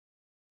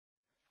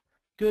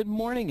Good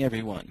morning,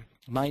 everyone.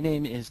 My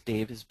name is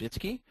Dave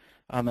Isbitsky.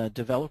 I'm a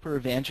developer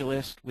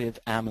evangelist with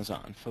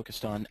Amazon,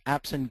 focused on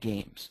apps and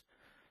games.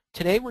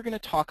 Today we're going to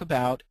talk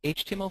about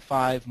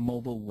HTML5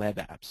 mobile web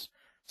apps.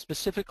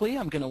 Specifically,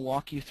 I'm going to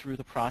walk you through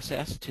the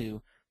process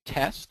to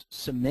test,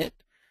 submit,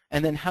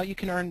 and then how you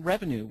can earn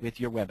revenue with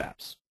your web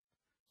apps.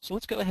 So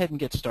let's go ahead and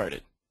get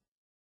started.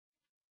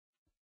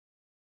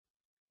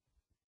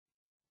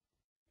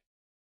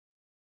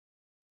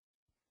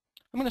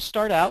 I'm going to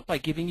start out by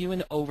giving you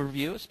an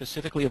overview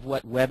specifically of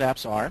what web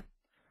apps are.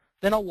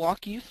 Then I'll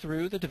walk you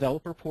through the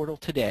developer portal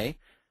today,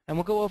 and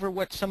we'll go over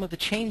what some of the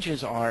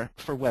changes are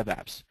for web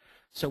apps.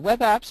 So web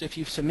apps, if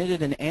you've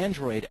submitted an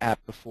Android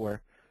app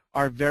before,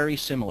 are very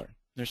similar.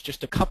 There's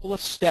just a couple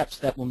of steps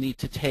that we'll need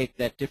to take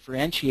that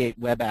differentiate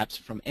web apps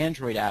from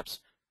Android apps,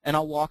 and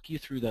I'll walk you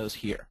through those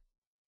here.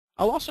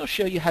 I'll also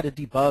show you how to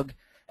debug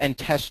and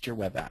test your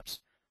web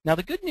apps. Now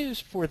the good news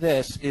for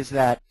this is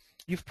that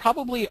you've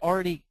probably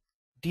already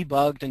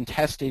debugged and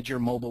tested your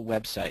mobile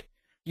website.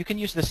 You can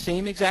use the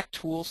same exact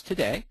tools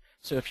today.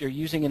 So if you're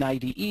using an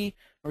IDE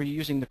or you're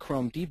using the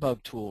Chrome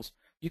debug tools,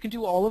 you can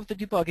do all of the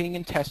debugging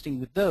and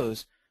testing with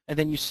those, and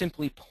then you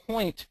simply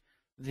point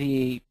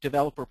the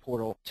developer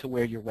portal to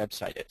where your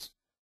website is.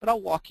 But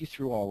I'll walk you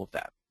through all of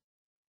that.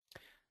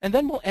 And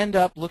then we'll end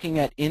up looking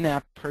at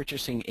in-app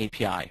purchasing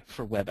API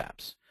for web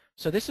apps.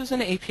 So this is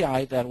an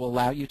API that will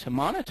allow you to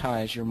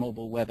monetize your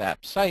mobile web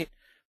app site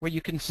where you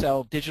can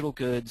sell digital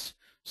goods,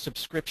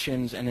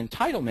 subscriptions, and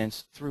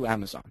entitlements through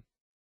Amazon.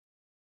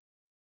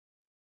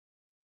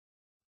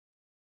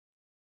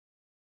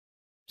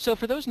 So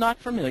for those not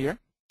familiar,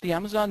 the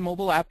Amazon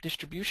Mobile App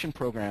Distribution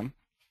Program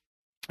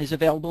is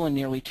available in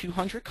nearly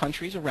 200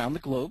 countries around the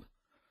globe.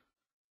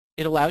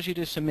 It allows you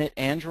to submit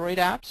Android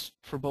apps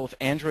for both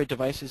Android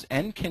devices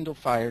and Kindle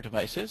Fire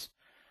devices,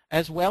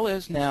 as well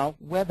as now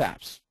web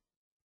apps.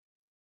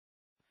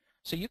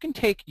 So you can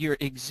take your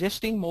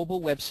existing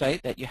mobile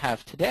website that you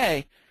have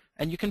today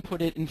and you can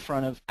put it in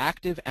front of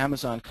active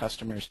Amazon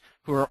customers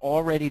who are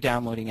already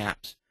downloading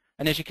apps.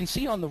 And as you can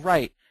see on the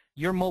right,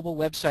 your mobile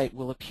website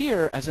will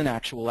appear as an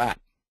actual app.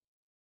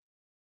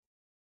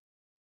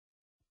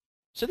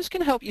 So this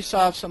can help you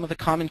solve some of the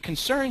common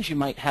concerns you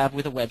might have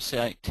with a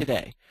website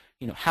today.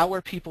 You know, how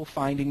are people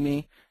finding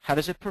me? How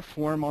does it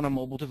perform on a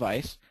mobile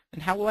device?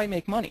 And how will I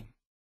make money?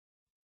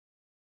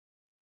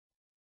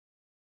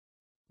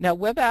 Now,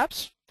 web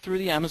apps through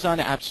the Amazon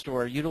App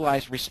Store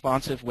utilize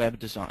responsive web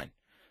design.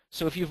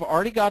 So if you've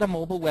already got a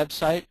mobile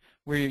website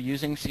where you're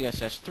using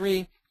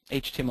CSS3,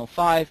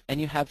 HTML5,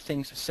 and you have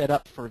things set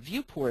up for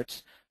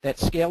viewports that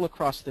scale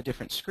across the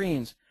different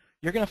screens,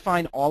 you're going to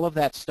find all of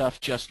that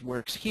stuff just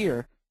works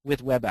here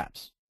with web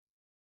apps.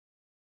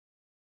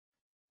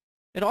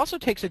 It also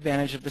takes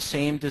advantage of the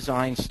same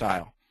design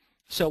style.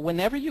 So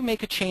whenever you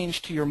make a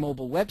change to your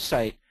mobile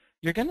website,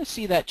 you're going to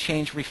see that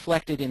change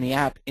reflected in the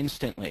app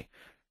instantly.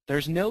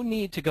 There's no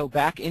need to go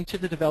back into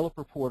the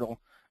developer portal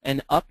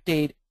and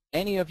update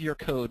any of your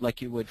code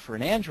like you would for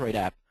an Android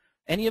app.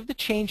 Any of the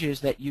changes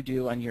that you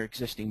do on your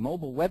existing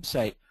mobile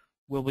website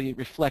will be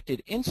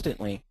reflected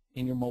instantly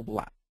in your mobile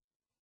app.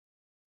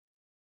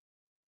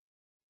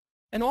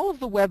 And all of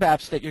the web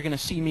apps that you're going to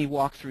see me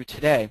walk through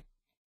today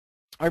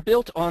are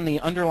built on the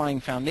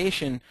underlying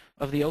foundation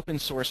of the open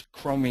source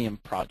Chromium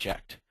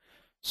project.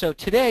 So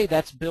today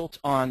that's built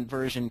on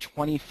version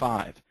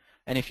 25.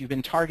 And if you've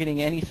been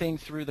targeting anything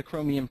through the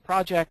Chromium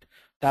project,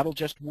 that'll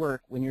just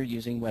work when you're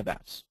using web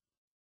apps.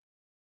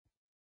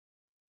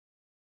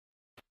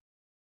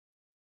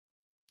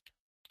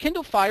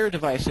 Kindle Fire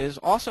devices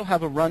also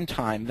have a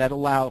runtime that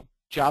allow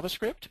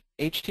JavaScript,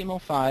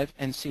 HTML5,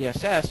 and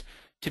CSS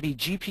to be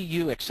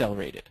GPU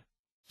accelerated.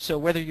 So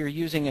whether you're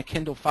using a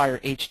Kindle Fire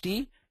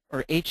HD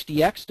or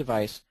HDX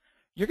device,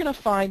 you're going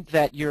to find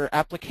that your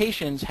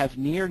applications have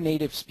near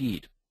native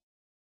speed.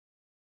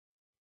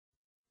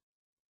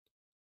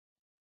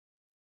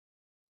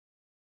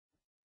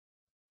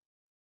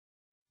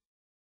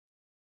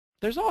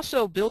 There's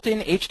also built-in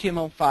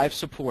HTML5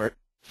 support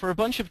for a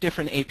bunch of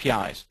different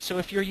APIs. So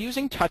if you're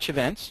using touch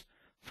events,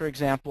 for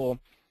example,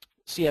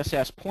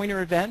 CSS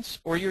pointer events,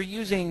 or you're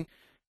using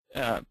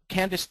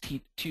Canvas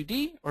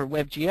 2D or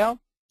WebGL,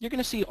 you're going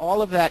to see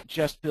all of that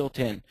just built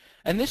in.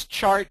 And this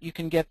chart, you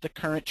can get the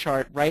current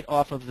chart right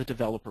off of the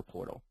developer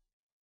portal.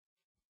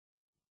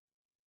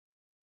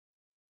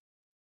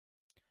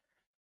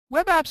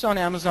 Web apps on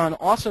Amazon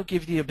also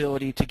give the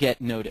ability to get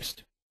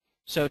noticed.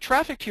 So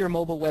traffic to your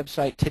mobile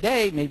website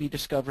today may be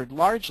discovered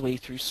largely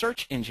through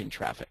search engine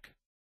traffic.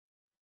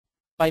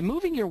 By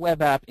moving your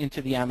web app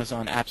into the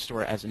Amazon App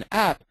Store as an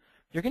app,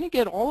 you're going to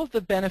get all of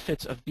the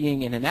benefits of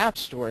being in an app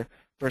store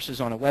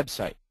versus on a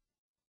website.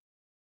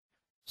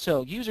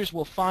 So users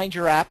will find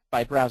your app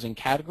by browsing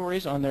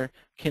categories on their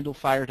Kindle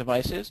Fire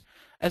devices,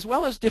 as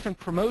well as different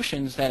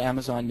promotions that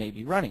Amazon may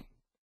be running.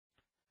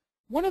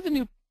 One of the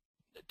new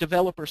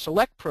Developer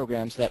Select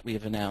programs that we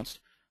have announced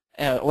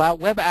allow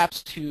web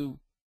apps to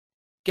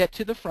get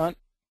to the front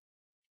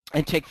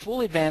and take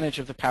full advantage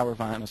of the power of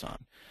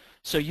Amazon.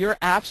 So your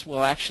apps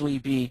will actually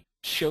be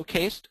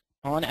showcased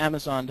on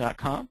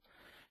Amazon.com.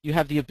 You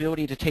have the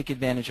ability to take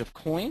advantage of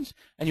coins,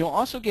 and you'll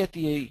also get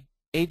the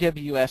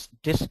AWS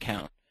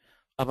discount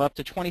of up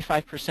to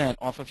 25%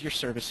 off of your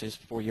services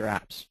for your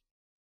apps.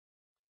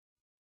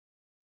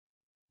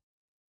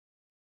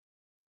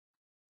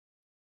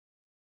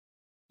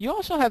 You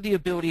also have the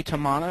ability to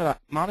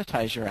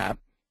monetize your app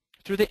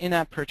through the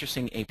in-app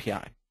purchasing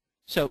API.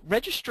 So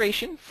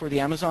registration for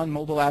the Amazon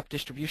Mobile App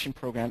Distribution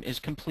Program is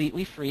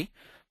completely free.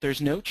 There's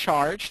no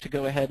charge to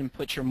go ahead and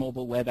put your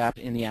mobile web app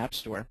in the App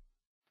Store.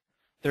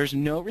 There's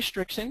no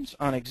restrictions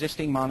on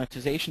existing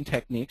monetization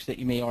techniques that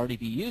you may already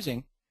be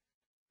using.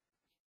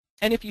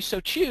 And if you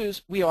so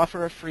choose, we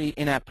offer a free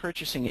in-app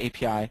purchasing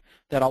API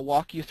that I'll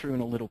walk you through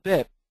in a little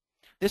bit.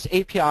 This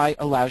API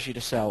allows you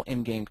to sell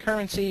in-game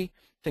currency,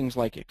 things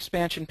like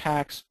expansion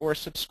packs, or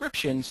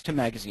subscriptions to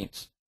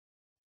magazines.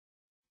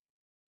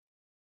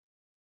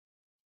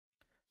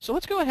 So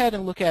let's go ahead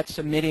and look at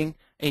submitting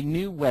a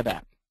new web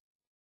app.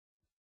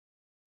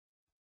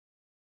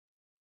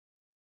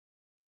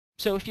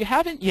 So if you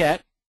haven't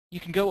yet, you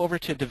can go over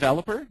to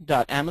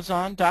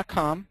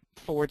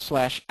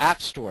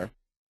developer.amazon.com/app store.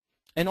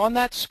 And on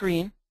that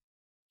screen,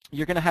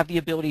 you're going to have the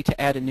ability to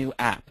add a new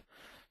app.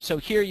 So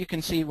here you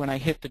can see when I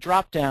hit the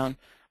drop-down,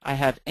 I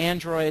have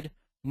Android,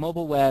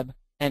 mobile web,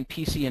 and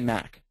PC and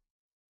Mac.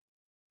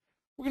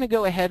 We're going to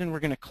go ahead and we're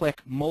going to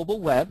click Mobile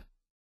Web.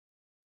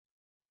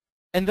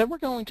 And then we're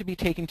going to be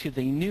taken to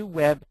the new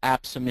web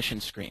app submission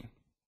screen.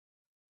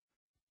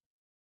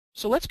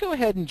 So let's go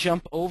ahead and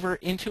jump over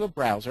into a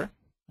browser.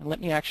 And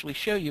let me actually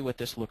show you what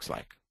this looks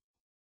like.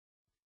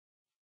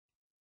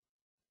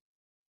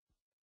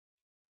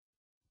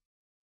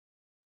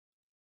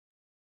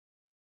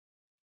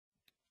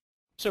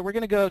 So we're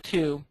going to go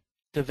to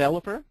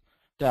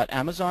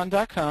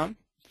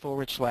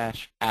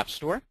developer.amazon.com/app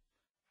store.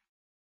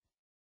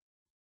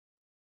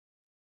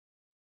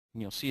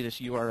 And you'll see this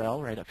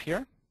URL right up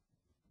here.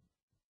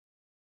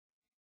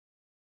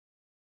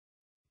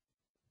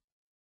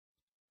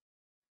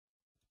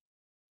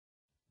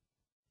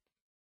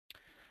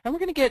 And we're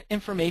going to get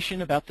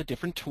information about the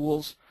different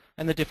tools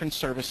and the different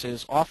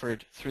services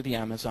offered through the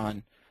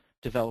Amazon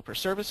Developer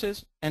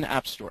Services and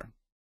App Store.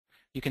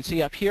 You can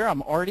see up here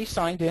I'm already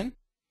signed in.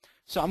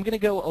 So I'm going to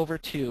go over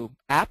to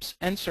Apps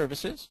and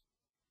Services.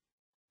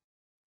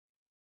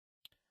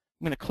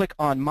 I'm going to click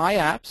on My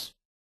Apps.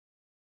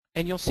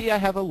 And you'll see I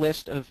have a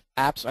list of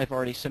apps I've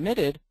already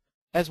submitted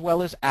as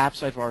well as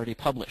apps I've already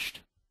published.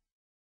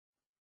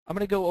 I'm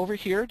going to go over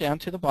here down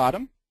to the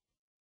bottom.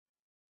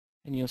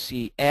 And you'll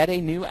see Add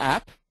a New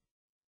App.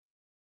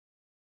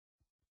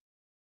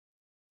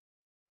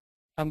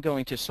 I'm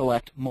going to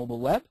select Mobile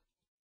Web.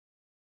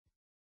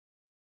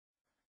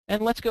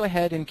 And let's go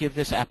ahead and give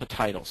this app a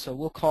title. So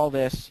we'll call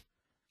this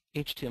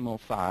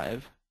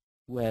HTML5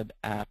 Web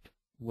App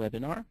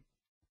Webinar.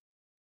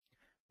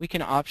 We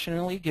can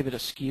optionally give it a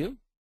SKU.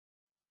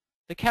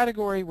 The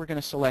category we're going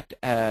to select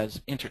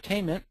as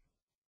Entertainment.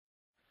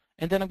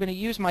 And then I'm going to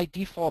use my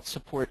default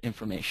support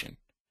information.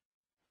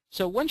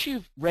 So once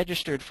you've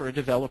registered for a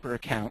developer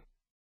account,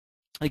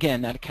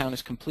 again, that account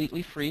is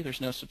completely free.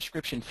 There's no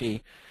subscription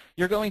fee.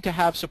 You're going to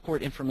have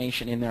support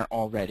information in there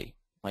already,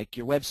 like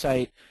your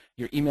website,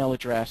 your email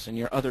address, and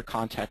your other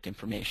contact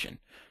information.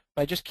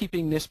 By just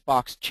keeping this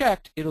box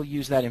checked, it'll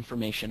use that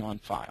information on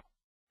file.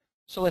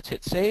 So let's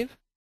hit Save.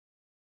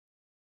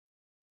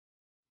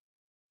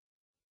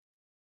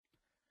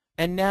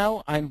 And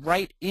now I'm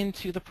right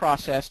into the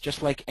process,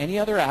 just like any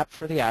other app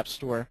for the App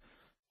Store,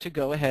 to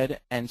go ahead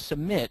and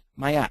submit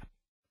my app.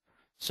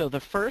 So the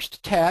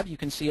first tab you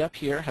can see up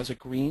here has a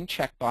green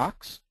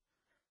checkbox.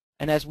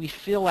 And as we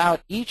fill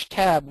out each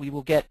tab, we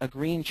will get a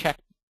green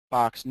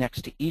checkbox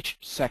next to each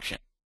section.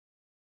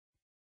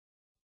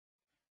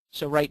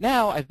 So right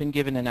now, I've been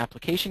given an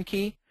application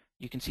key.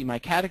 You can see my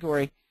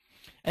category.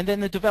 And then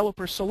the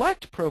Developer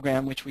Select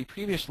program, which we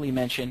previously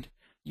mentioned,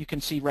 you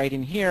can see right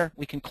in here.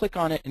 We can click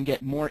on it and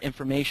get more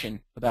information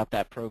about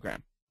that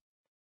program.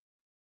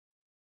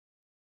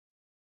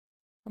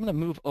 I'm going to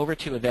move over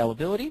to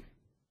Availability.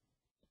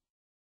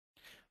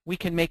 We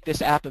can make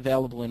this app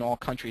available in all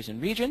countries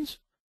and regions,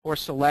 or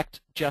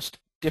select just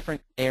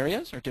different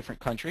areas or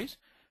different countries.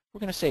 We're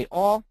going to say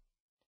All.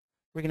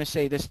 We're going to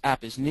say this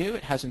app is new.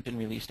 It hasn't been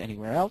released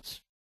anywhere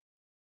else.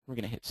 We're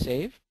going to hit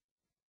Save.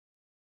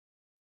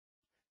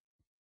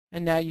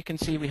 And now you can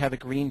see we have a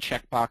green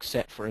checkbox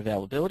set for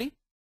availability.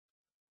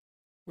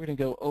 We're going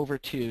to go over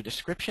to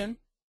Description.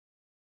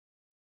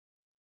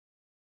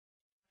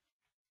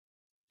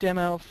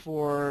 Demo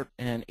for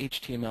an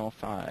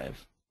HTML5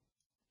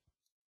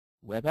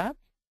 web app.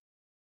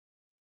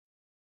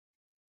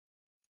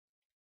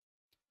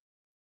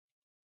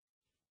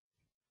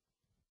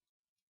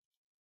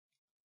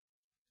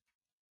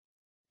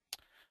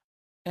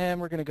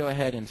 And we're going to go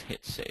ahead and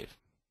hit Save.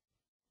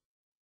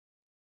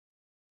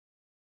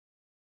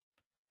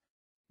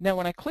 Now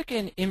when I click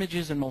in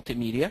Images and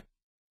Multimedia,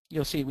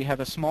 you'll see we have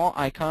a small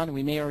icon.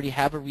 We may already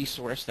have a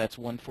resource that's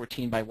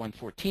 114 by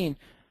 114.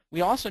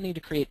 We also need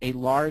to create a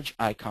large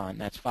icon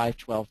that's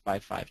 512 by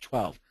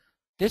 512.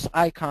 This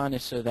icon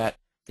is so that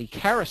the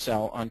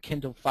carousel on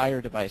Kindle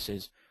Fire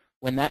devices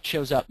when that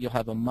shows up, you'll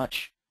have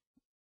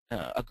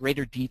a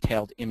greater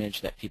detailed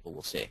image that people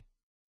will see.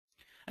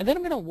 And then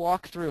I'm going to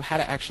walk through how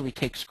to actually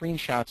take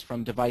screenshots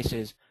from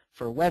devices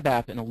for a web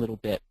app in a little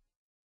bit.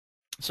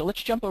 So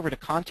let's jump over to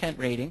content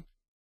rating.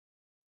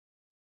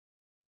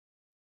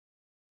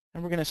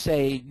 And we're going to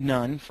say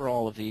none for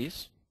all of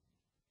these.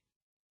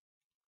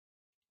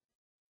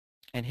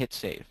 And hit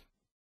save.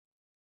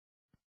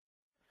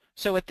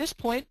 So at this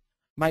point,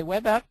 my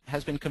web app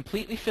has been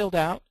completely filled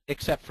out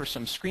except for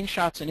some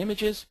screenshots and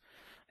images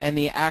and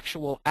the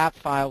actual app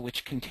file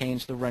which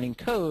contains the running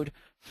code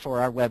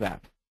for our web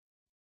app.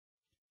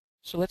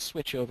 So let's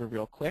switch over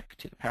real quick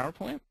to the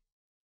PowerPoint.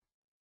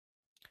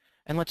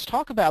 And let's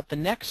talk about the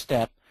next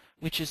step,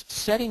 which is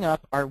setting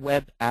up our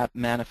web app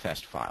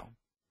manifest file.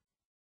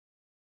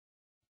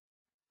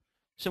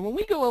 So when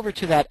we go over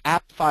to that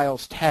App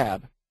Files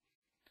tab,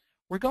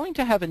 we're going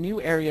to have a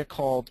new area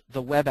called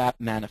the Web App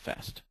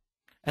Manifest.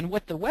 And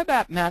what the Web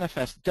App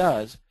Manifest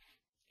does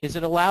is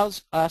it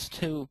allows us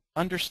to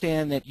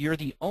understand that you're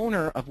the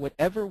owner of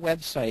whatever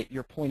website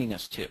you're pointing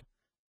us to.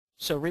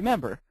 So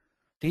remember,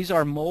 these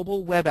are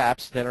mobile web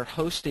apps that are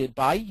hosted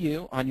by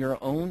you on your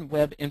own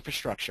web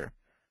infrastructure.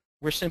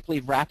 We're simply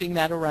wrapping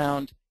that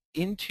around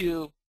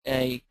into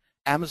a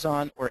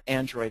Amazon or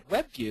Android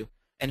web view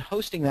and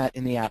hosting that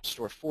in the App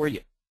Store for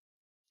you.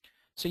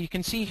 So you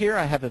can see here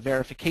I have a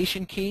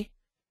verification key,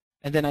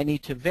 and then I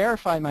need to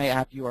verify my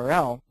app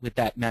URL with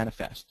that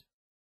manifest.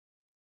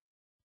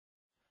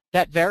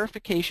 That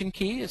verification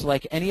key is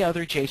like any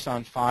other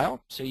JSON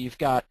file, so you've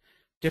got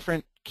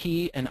different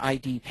key and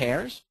ID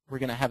pairs. We're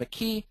going to have a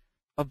key,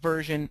 a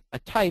version, a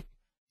type,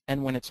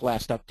 and when it's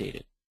last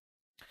updated.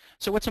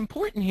 So what's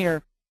important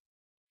here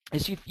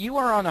is if you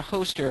are on a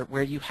hoster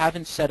where you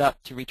haven't set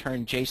up to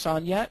return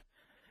JSON yet,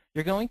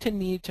 you're going to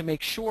need to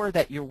make sure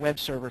that your web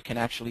server can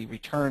actually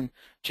return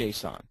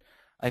JSON.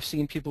 I've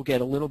seen people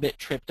get a little bit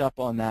tripped up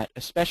on that,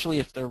 especially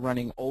if they're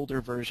running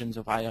older versions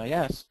of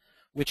IIS,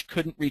 which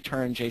couldn't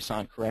return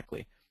JSON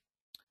correctly.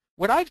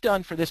 What I've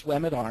done for this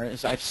webinar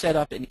is I've set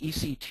up an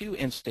EC2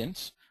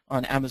 instance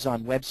on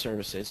Amazon Web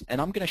Services, and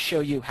I'm going to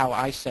show you how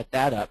I set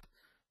that up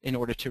in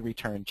order to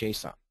return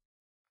JSON.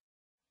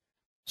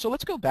 So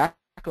let's go back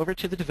over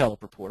to the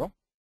developer portal.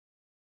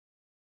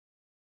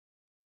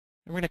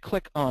 And we're going to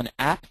click on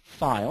App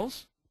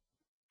Files.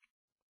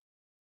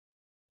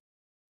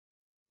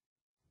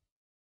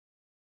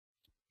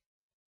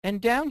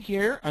 And down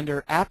here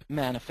under App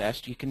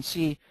Manifest, you can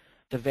see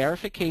the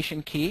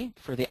verification key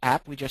for the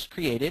app we just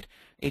created,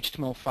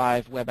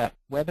 HTML5 Web App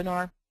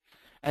Webinar,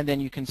 and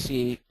then you can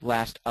see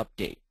last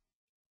update.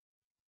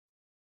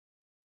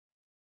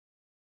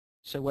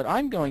 So what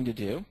I'm going to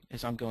do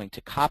is I'm going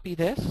to copy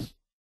this,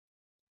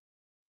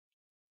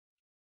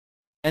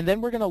 and then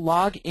we're going to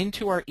log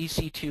into our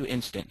EC2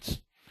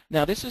 instance.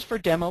 Now this is for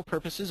demo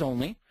purposes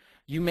only.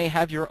 You may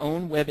have your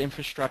own web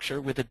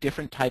infrastructure with a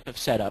different type of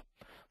setup.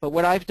 But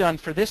what I've done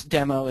for this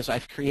demo is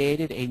I've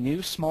created a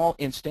new small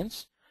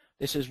instance.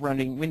 This is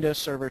running Windows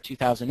Server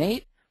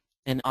 2008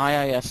 and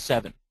IIS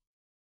 7.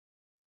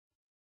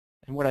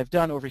 And what I've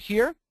done over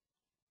here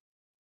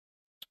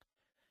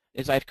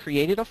is I've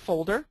created a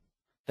folder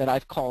that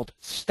I've called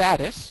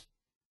Status.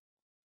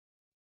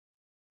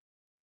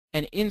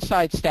 And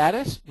inside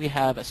Status, we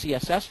have a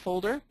CSS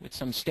folder with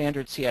some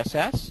standard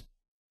CSS,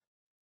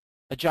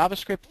 a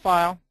JavaScript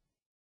file,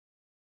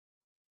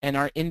 and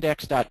our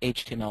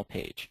index.html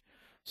page.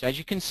 So as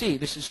you can see,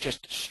 this is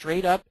just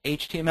straight up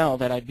HTML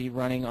that I'd be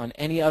running on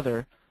any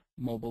other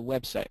mobile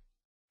website.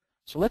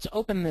 So let's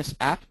open this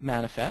app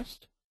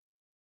manifest.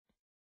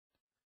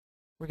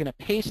 We're going to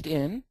paste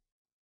in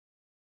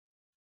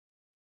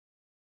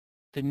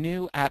the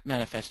new app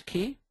manifest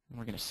key, and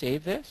we're going to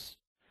save this.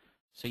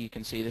 So you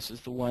can see this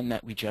is the one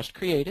that we just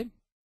created.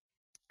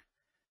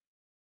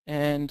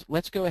 And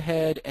let's go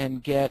ahead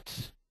and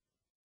get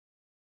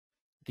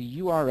the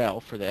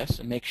URL for this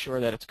and make sure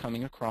that it's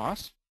coming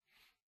across.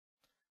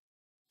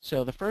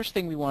 So the first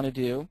thing we want to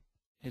do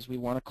is we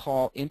want to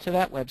call into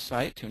that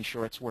website to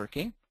ensure it's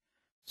working.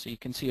 So you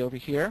can see over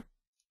here,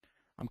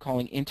 I'm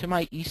calling into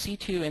my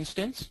EC2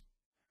 instance,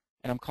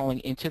 and I'm calling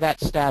into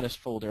that status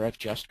folder I've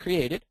just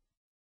created.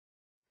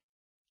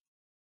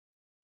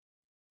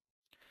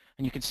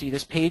 And you can see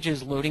this page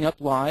is loading up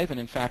live,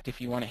 and in fact,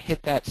 if you want to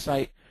hit that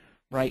site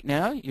right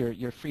now,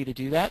 you're free to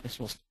do that. This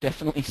will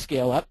definitely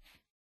scale up.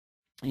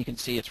 And you can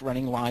see it's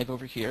running live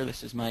over here.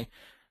 This is my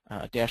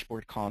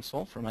dashboard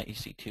console for my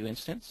EC2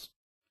 instance.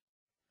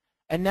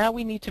 And now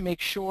we need to make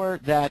sure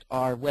that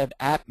our web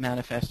app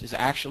manifest is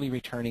actually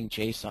returning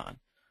JSON.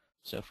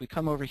 So if we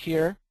come over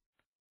here,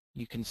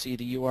 you can see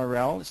the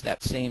URL is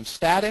that same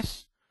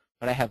status,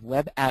 but I have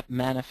web app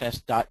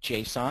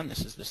manifest.json.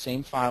 This is the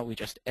same file we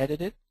just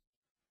edited.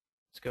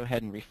 Let's go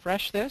ahead and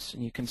refresh this,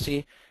 and you can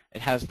see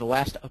it has the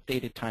last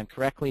updated time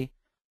correctly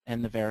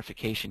and the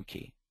verification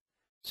key.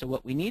 So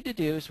what we need to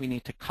do is we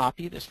need to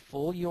copy this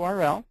full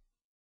URL,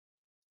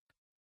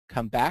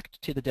 come back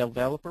to the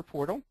developer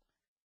portal,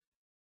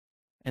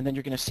 and then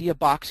you're going to see a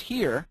box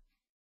here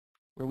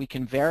where we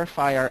can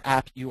verify our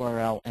app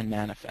URL and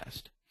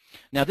manifest.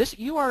 Now this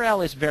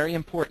URL is very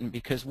important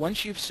because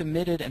once you've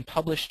submitted and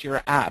published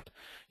your app,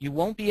 you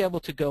won't be able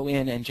to go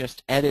in and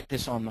just edit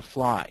this on the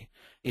fly.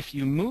 If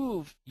you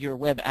move your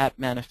web app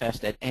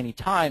manifest at any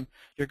time,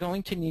 you're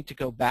going to need to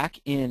go back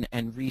in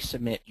and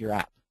resubmit your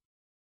app.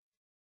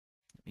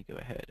 Let me go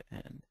ahead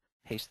and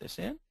paste this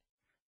in.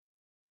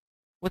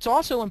 What's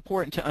also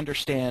important to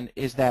understand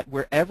is that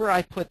wherever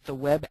I put the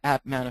web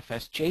app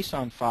manifest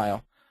JSON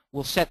file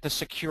will set the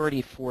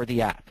security for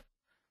the app.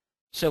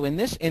 So in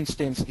this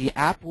instance, the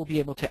app will be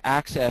able to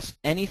access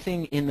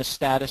anything in the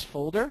status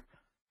folder,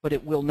 but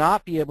it will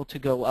not be able to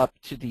go up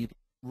to the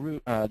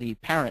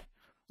parent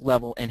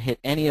level and hit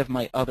any of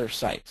my other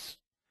sites.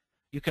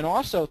 You can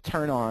also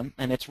turn on,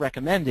 and it's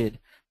recommended,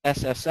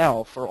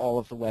 SSL for all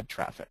of the web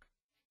traffic.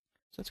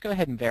 So let's go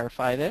ahead and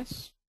verify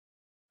this.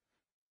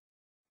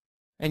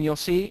 And you'll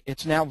see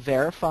it's now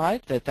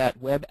verified that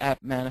that web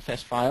app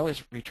manifest file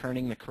is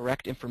returning the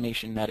correct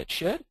information that it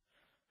should.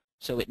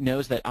 So it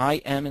knows that I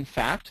am, in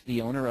fact,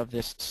 the owner of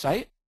this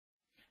site.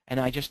 And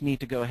I just need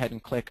to go ahead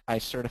and click I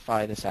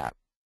certify this app.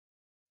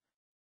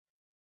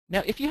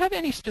 Now, if you have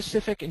any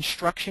specific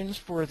instructions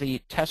for the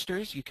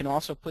testers, you can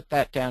also put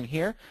that down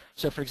here.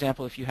 So, for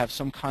example, if you have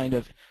some kind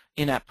of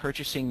in-app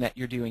purchasing that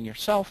you're doing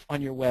yourself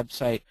on your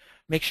website,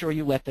 make sure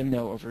you let them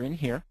know over in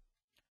here.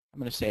 I'm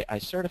going to say I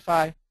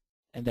certify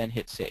and then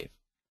hit save.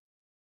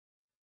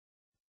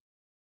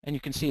 And you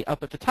can see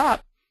up at the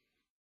top,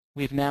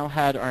 we've now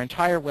had our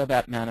entire web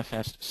app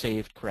manifest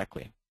saved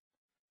correctly.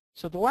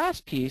 So the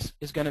last piece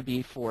is going to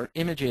be for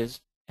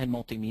images and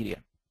multimedia.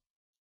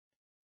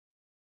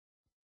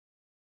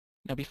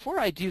 Now before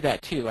I do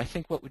that too, I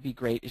think what would be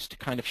great is to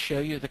kind of show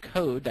you the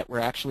code that we're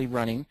actually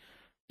running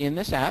in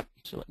this app.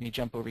 So let me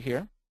jump over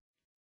here.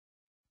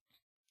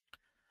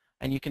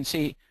 And you can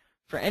see,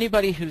 for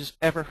anybody who's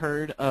ever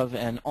heard of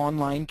an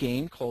online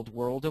game called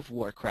World of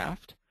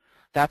Warcraft,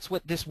 that's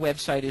what this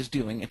website is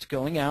doing. It's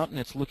going out and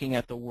it's looking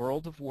at the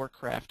World of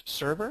Warcraft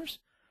servers,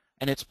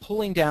 and it's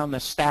pulling down the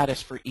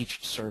status for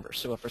each server.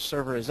 So if a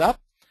server is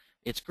up,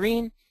 it's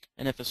green,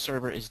 and if a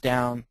server is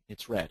down,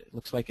 it's red. It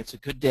looks like it's a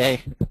good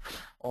day.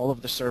 All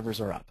of the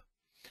servers are up.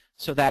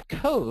 So that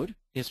code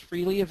is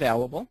freely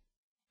available.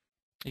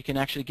 You can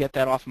actually get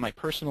that off of my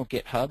personal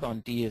GitHub on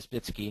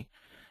D.Izbitsky.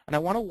 And I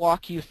want to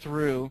walk you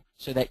through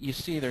so that you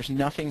see there's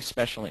nothing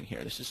special in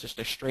here. This is just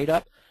a straight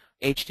up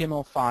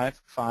HTML5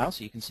 file,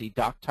 so you can see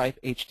doc type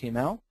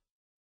HTML.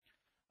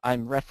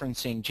 I'm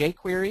referencing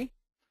jQuery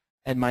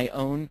and my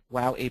own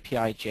WoW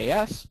API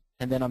JS,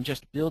 and then I'm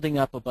just building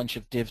up a bunch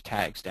of div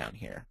tags down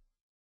here.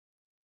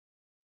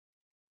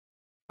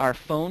 Our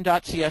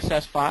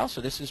phone.css file,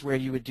 so this is where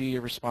you would do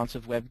your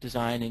responsive web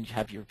design and you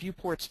have your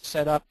viewports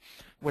set up,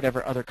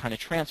 whatever other kind of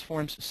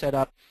transforms set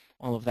up.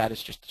 All of that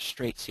is just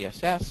straight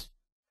CSS.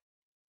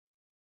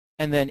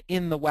 And then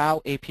in the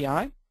WoW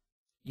API,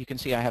 you can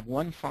see I have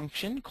one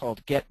function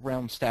called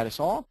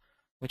getRealmStatusAll,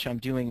 which I'm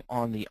doing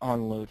on the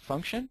onload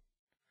function.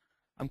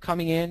 I'm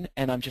coming in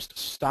and I'm just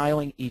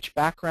styling each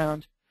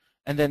background.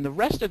 And then the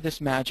rest of this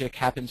magic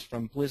happens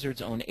from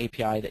Blizzard's own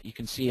API that you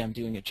can see I'm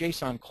doing a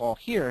JSON call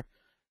here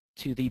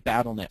to the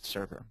Battle.net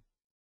server.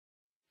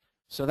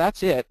 So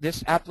that's it.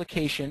 This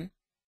application,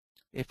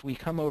 if we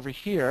come over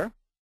here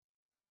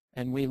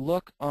and we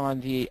look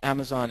on the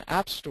Amazon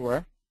App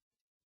Store,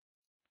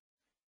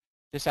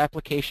 this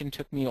application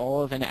took me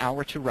all of an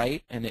hour to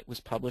write, and it was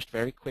published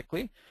very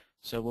quickly.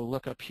 So we'll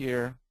look up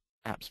here,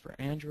 Apps for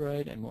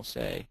Android, and we'll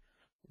say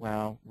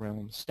WoW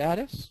Realm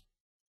Status.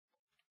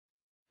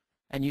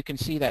 And you can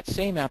see that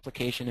same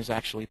application is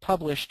actually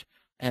published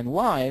and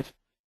live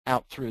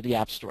out through the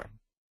App Store.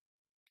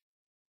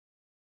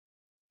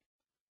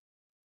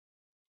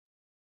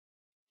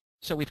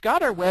 So we've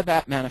got our web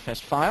app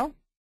manifest file.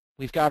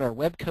 We've got our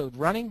web code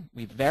running.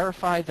 We've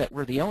verified that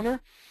we're the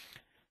owner.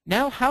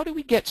 Now, how do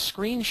we get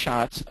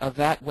screenshots of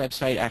that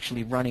website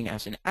actually running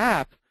as an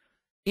app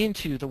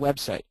into the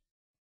website?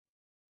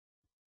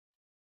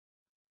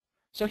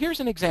 So here's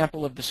an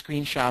example of the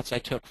screenshots I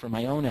took for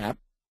my own app.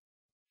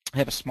 I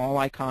have a small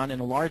icon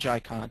and a large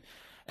icon.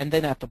 And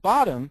then at the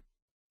bottom,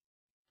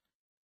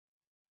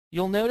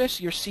 you'll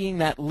notice you're seeing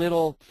that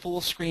little full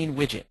screen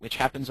widget, which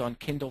happens on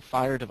Kindle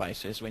Fire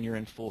devices when you're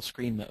in full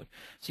screen mode.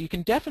 So you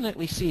can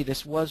definitely see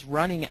this was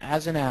running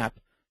as an app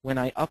when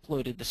I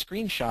uploaded the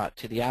screenshot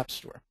to the App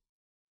Store.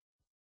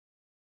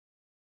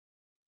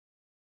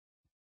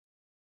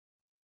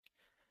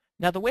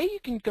 Now the way you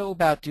can go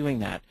about doing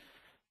that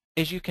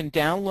is you can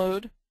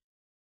download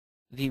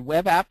the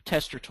Web App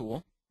Tester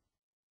tool,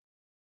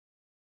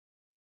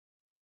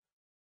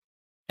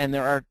 and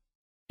there are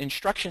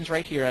instructions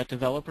right here at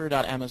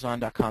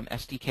developer.amazon.com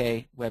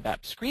SDK web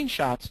app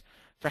screenshots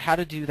for how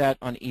to do that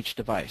on each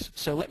device.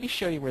 So let me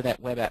show you where that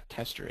web app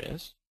tester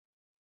is.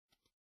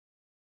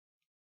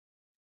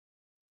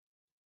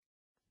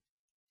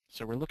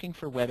 So we're looking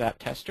for web app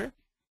tester.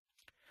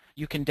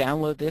 You can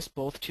download this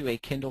both to a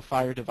Kindle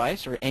Fire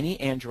device or any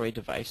Android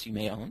device you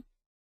may own.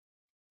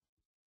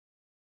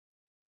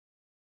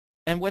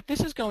 And what this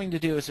is going to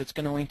do is it's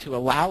going to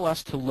allow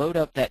us to load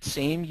up that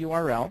same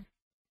URL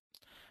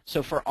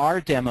So for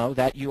our demo,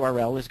 that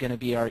URL is going to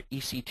be our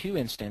EC2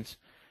 instance.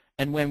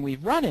 And when we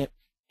run it,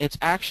 it's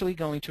actually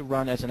going to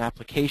run as an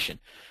application.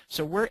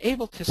 So we're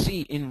able to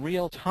see in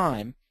real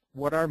time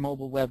what our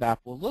mobile web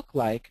app will look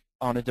like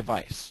on a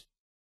device.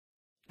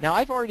 Now,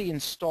 I've already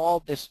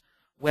installed this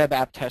web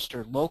app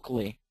tester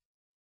locally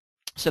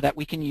so that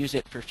we can use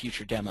it for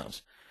future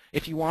demos.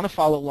 If you want to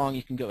follow along,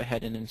 you can go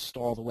ahead and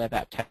install the web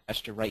app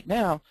tester right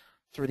now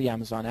through the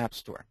Amazon App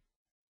Store.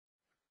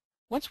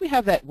 Once we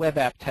have that web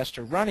app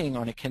tester running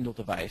on a Kindle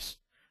device,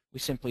 we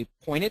simply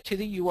point it to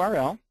the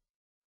URL.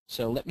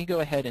 So let me go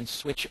ahead and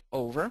switch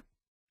over.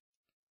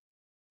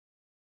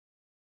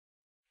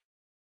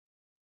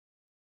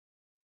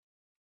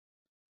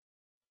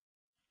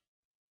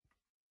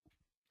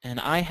 And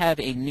I have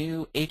a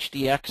new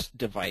HDX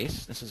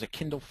device. This is a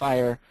Kindle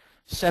Fire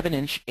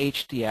 7-inch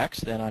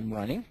HDX that I'm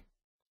running.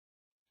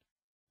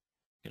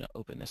 I'm going to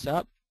open this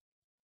up.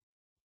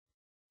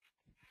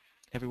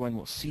 Everyone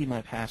will see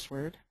my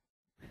password,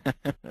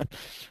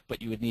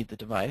 but you would need the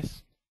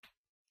device.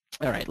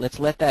 All right, let's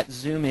let that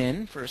zoom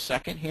in for a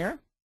second here.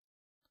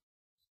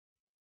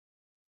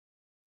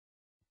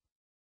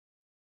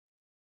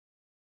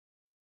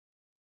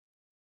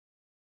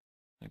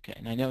 Okay,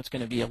 and I know it's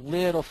going to be a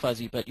little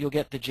fuzzy, but you'll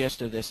get the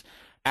gist of this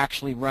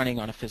actually running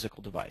on a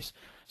physical device.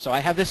 So I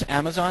have this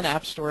Amazon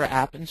App Store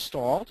app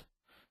installed.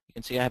 You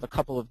can see I have a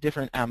couple of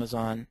different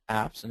Amazon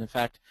apps, and in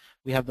fact,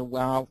 we have the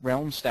Wow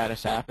Realm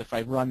Status app. If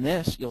I run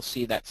this, you'll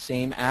see that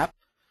same app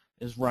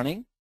is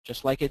running,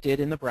 just like it did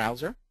in the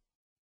browser.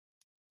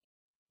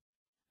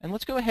 And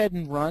let's go ahead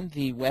and run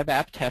the Web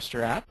App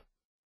Tester app.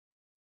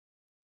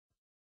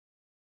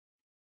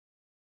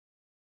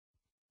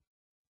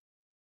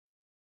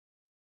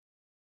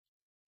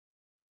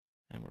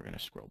 And we're going to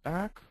scroll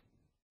back.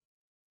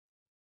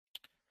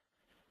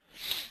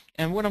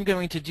 And what I'm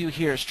going to do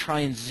here is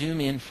try and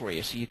zoom in for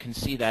you so you can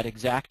see that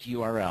exact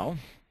URL.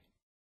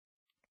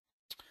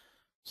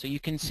 So you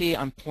can see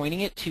I'm pointing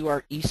it to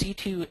our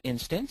EC2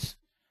 instance,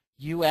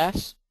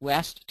 US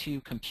West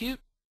to compute.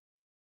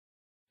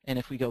 And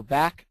if we go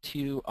back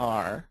to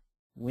our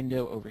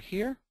window over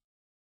here,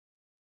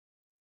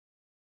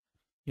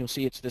 you'll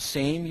see it's the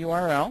same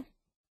URL.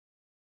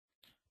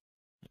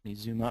 Let me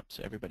zoom up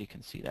so everybody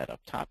can see that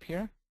up top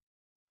here.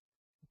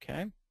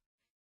 Okay.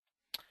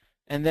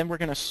 And then we're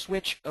going to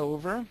switch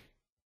over.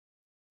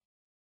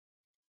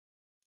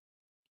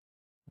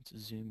 Let's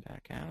zoom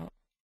back out.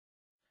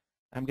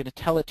 I'm going to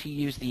tell it to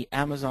use the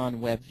Amazon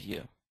Web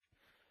View.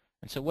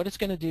 And so what it's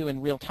going to do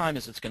in real time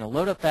is it's going to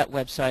load up that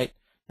website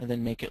and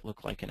then make it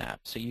look like an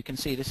app. So you can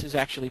see this is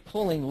actually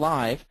pulling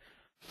live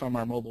from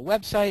our mobile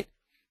website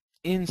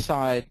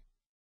inside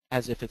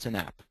as if it's an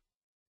app.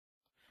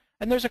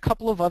 And there's a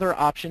couple of other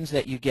options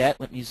that you get.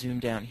 Let me zoom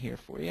down here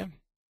for you.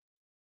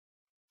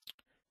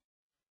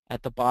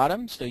 At the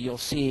bottom, so you'll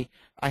see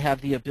I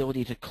have the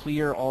ability to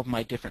clear all of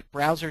my different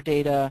browser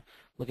data,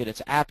 look at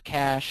its app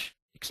cache,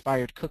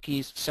 expired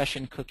cookies,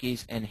 session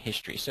cookies, and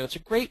history. So it's a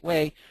great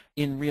way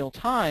in real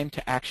time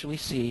to actually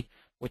see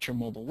what your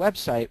mobile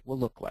website will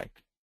look like.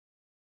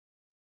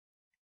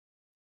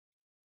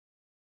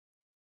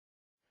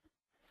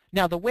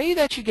 Now, the way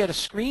that you get a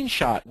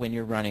screenshot when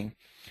you're running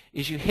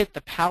is you hit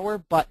the power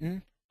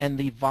button and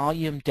the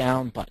volume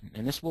down button,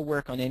 and this will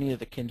work on any of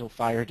the Kindle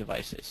Fire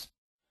devices.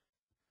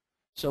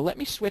 So let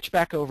me switch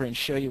back over and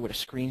show you what a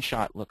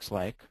screenshot looks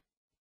like.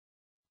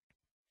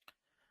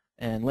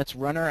 And let's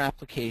run our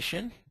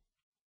application.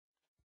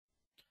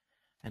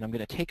 And I'm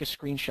going to take a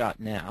screenshot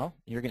now.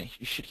 You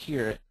should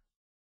hear it.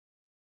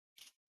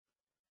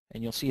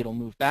 And you'll see it'll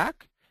move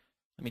back.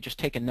 Let me just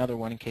take another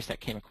one in case that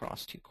came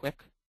across too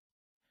quick.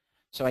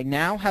 So I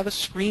now have a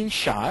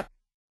screenshot.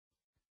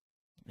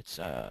 Let's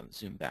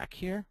zoom back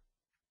here.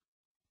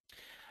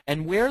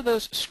 And where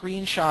those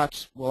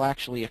screenshots will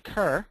actually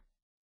occur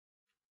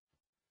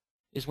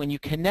is when you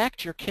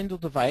connect your Kindle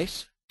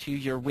device to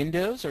your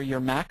Windows or your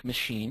Mac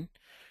machine.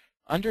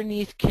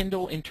 Underneath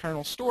Kindle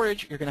internal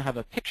storage, you're going to have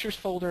a pictures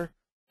folder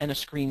and a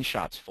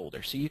screenshots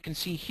folder. So you can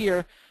see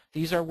here,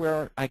 these are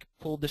where I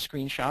pulled the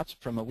screenshots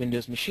from a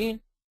Windows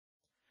machine.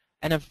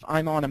 And if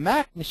I'm on a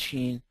Mac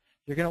machine,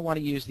 you're going to want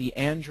to use the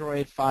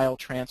Android File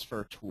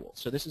Transfer tool.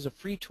 So this is a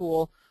free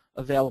tool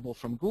available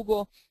from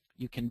Google.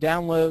 You can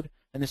download,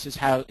 and this is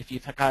how, if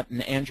you've got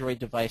an Android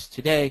device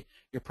today,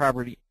 you're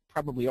probably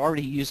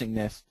already using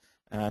this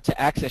to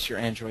access your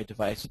Android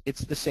device.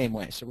 It's the same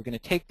way. So we're going to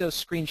take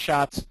those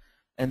screenshots,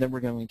 and then we're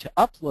going to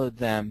upload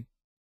them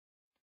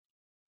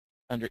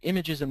under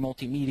Images and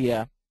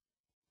Multimedia.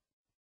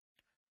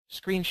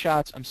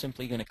 Screenshots, I'm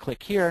simply going to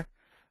click here,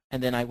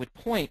 and then I would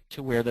point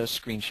to where those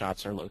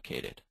screenshots are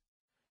located.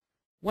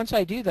 Once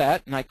I do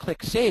that and I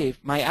click Save,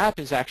 my app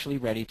is actually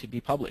ready to be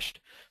published.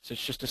 So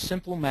it's just a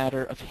simple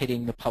matter of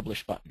hitting the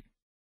Publish button.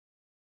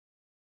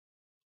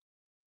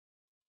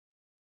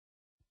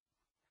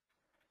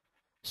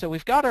 So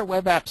we've got our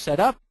web app set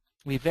up.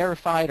 We've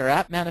verified our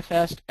app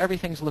manifest.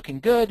 Everything's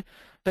looking good.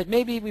 But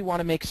maybe we want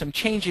to make some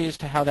changes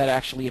to how that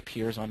actually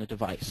appears on a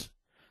device.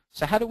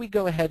 So how do we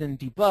go ahead and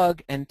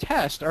debug and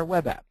test our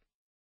web app?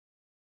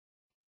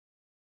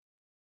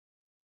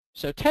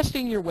 So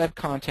testing your web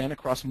content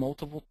across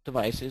multiple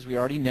devices, we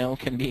already know,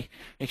 can be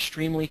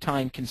extremely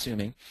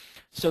time-consuming.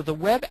 So the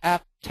web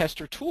app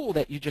tester tool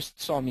that you just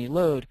saw me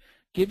load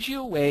gives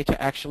you a way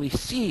to actually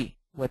see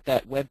what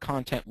that web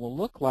content will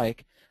look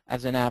like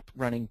as an app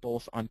running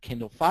both on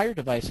Kindle Fire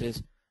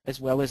devices as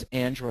well as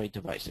Android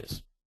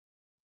devices.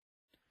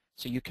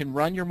 So you can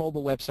run your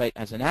mobile website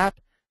as an app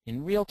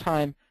in real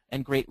time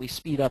and greatly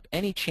speed up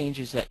any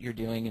changes that you're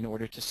doing in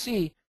order to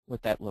see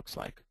what that looks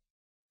like.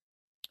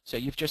 So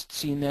you've just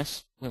seen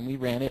this when we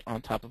ran it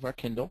on top of our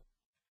Kindle.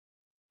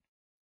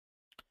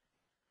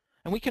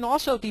 And we can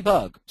also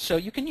debug. So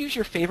you can use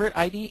your favorite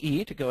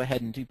IDE to go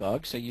ahead and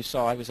debug. So you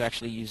saw I was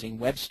actually using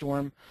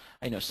WebStorm.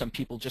 I know some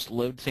people just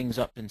load things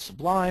up in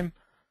Sublime.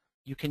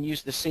 You can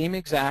use the same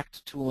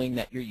exact tooling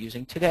that you're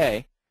using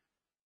today.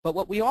 But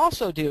what we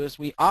also do is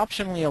we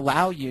optionally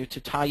allow you to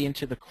tie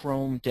into the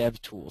Chrome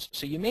Dev Tools.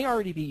 So you may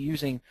already be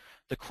using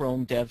the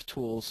Chrome Dev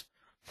Tools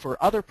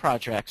for other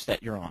projects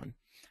that you're on.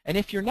 And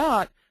if you're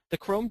not, the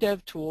Chrome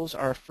Dev Tools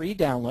are a free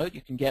download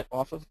you can get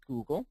off of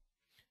Google.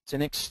 It's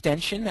an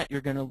extension that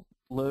you're going to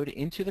load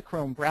into the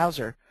Chrome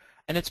browser,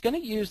 and it's going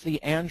to use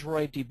the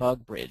Android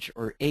Debug Bridge,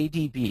 or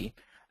ADB,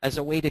 as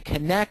a way to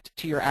connect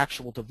to your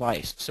actual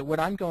device. So what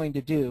I'm going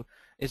to do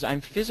is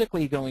I'm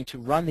physically going to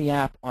run the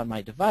app on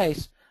my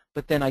device,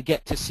 but then I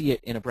get to see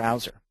it in a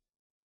browser.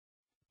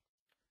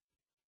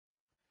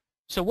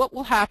 So what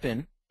will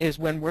happen is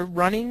when we're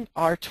running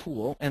our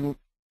tool, and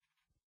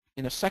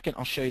in a second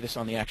I'll show you this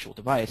on the actual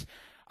device,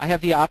 I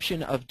have the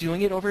option of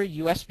doing it over a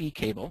USB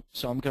cable.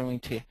 So I'm going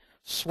to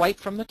swipe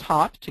from the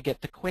top to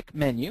get the quick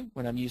menu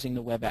when I'm using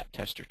the Web App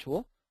Tester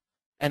tool.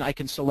 And I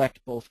can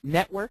select both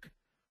network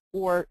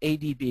or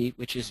ADB,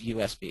 which is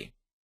USB.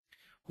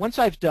 Once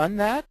I've done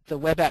that, the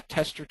Web App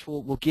Tester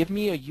tool will give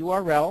me a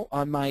URL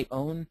on my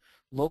own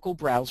local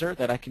browser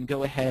that I can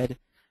go ahead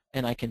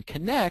and I can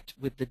connect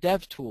with the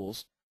dev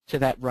tools to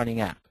that running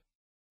app.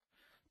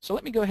 So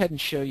let me go ahead and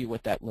show you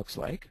what that looks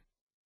like.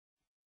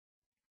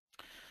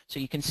 So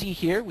you can see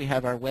here we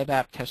have our Web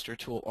App Tester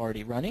tool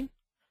already running.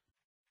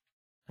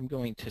 I'm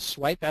going to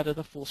swipe out of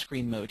the full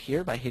screen mode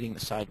here by hitting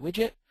the side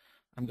widget.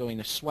 I'm going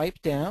to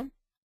swipe down,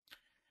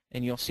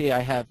 and you'll see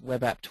I have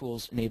Web App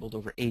Tools enabled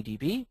over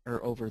ADB,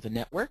 or over the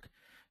network.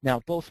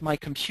 Now both my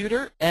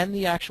computer and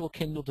the actual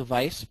Kindle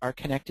device are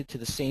connected to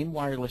the same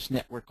wireless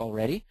network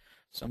already.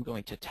 So I'm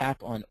going to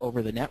tap on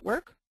over the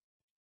network.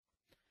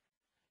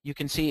 You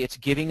can see it's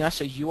giving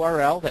us a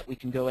URL that we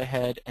can go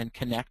ahead and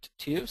connect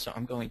to. So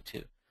I'm going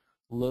to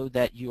load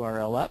that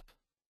URL up.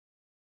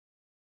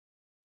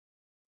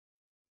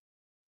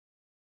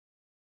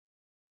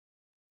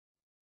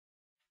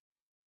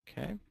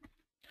 Okay.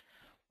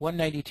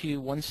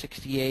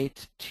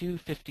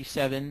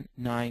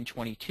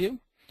 192.168.257.922.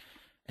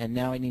 And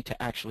now I need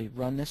to actually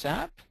run this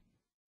app.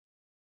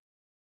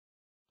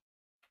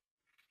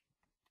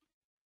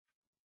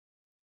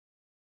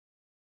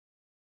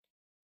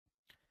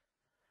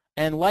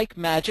 And like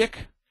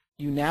magic,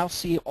 you now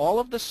see all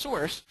of the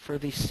source for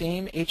the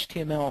same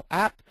HTML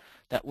app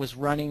that was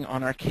running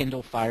on our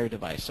Kindle Fire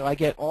device. So I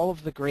get all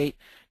of the great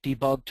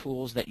debug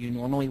tools that you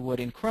normally would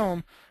in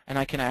Chrome, and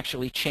I can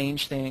actually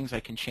change things.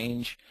 I can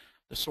change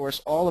the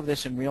source, all of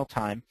this in real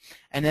time.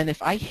 And then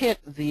if I hit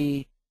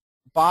the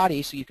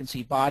body, so you can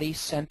see body,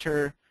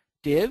 center,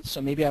 div,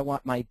 so maybe I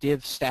want my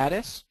div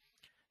status.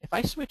 If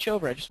I switch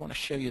over, I just want to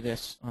show you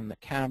this on the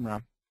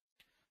camera.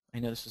 I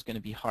know this is going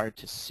to be hard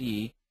to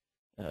see.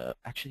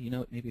 Actually, you know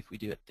what, maybe if we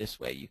do it this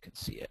way, you can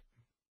see it.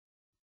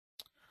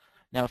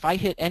 Now if I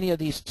hit any of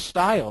these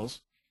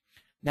styles,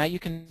 now you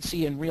can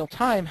see in real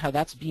time how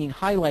that's being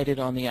highlighted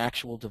on the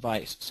actual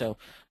device. So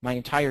my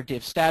entire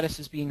div status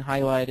is being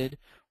highlighted,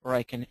 or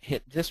I can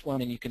hit this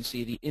one and you can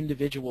see the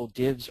individual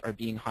divs are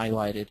being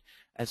highlighted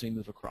as we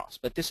move across.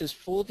 But this is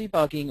full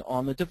debugging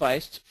on the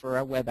device for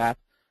our web app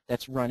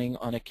that's running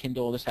on a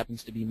Kindle. This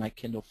happens to be my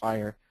Kindle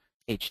Fire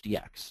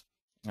HDX.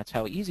 That's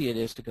how easy it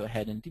is to go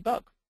ahead and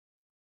debug.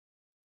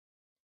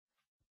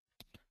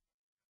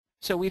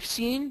 So we've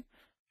seen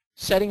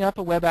setting up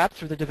a web app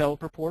through the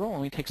developer portal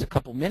only takes a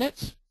couple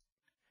minutes.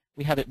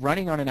 We have it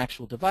running on an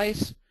actual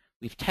device.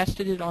 We've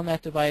tested it on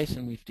that device,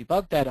 and we've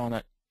debugged that on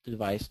the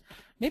device.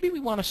 Maybe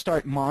we want to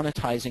start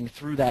monetizing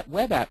through that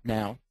web app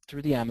now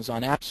through the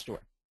Amazon App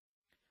Store.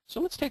 So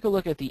let's take a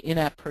look at the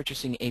in-app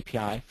purchasing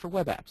API for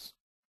web apps.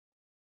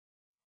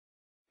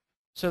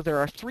 So there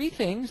are three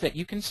things that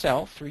you can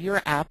sell through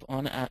your app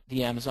on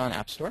the Amazon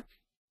App Store.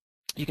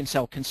 You can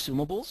sell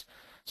consumables.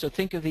 So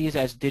think of these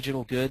as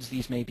digital goods.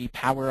 These may be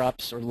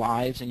power-ups or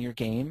lives in your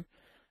game.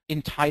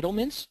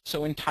 Entitlements.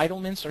 So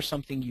entitlements are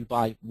something you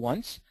buy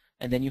once,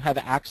 and then you have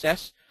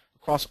access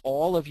across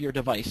all of your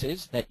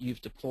devices that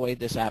you've deployed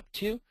this app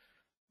to.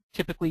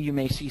 Typically, you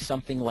may see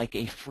something like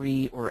a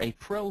free or a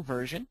pro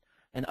version,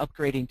 and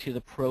upgrading to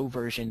the pro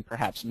version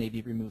perhaps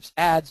maybe removes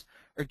ads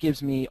or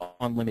gives me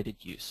unlimited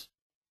use.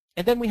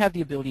 And then we have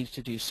the ability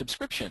to do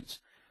subscriptions.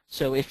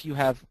 So if you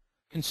have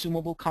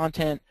consumable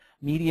content,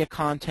 media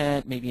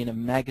content, maybe in a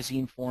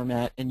magazine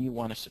format, and you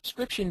want a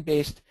subscription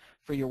based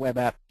for your web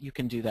app, you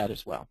can do that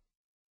as well.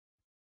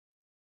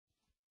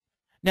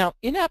 Now,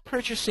 in-app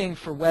purchasing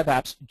for web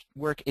apps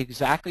work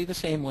exactly the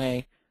same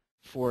way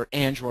for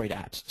Android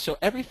apps. So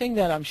everything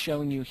that I'm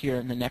showing you here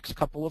in the next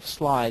couple of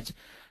slides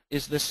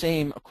is the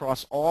same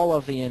across all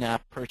of the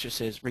in-app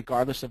purchases,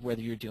 regardless of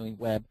whether you're doing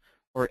web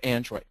or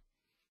Android.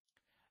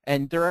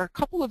 And there are a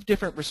couple of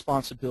different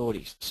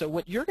responsibilities. So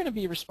what you're going to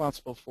be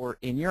responsible for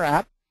in your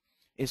app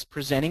is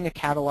presenting a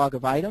catalog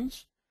of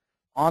items,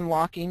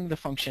 unlocking the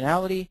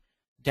functionality,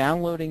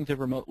 downloading the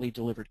remotely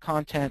delivered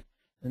content,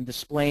 and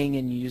displaying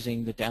and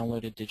using the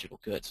downloaded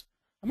digital goods.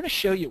 I'm going to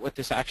show you what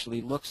this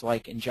actually looks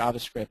like in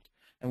JavaScript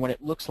and what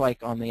it looks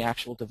like on the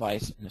actual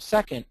device in a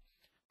second,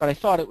 but I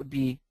thought it would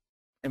be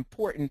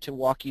important to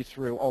walk you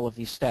through all of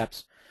these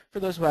steps for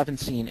those who haven't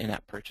seen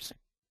in-app purchasing.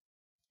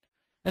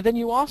 And then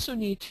you also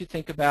need to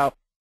think about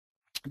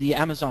the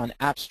Amazon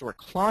App Store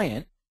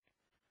client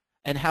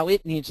and how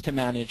it needs to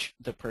manage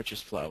the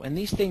purchase flow. And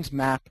these things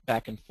map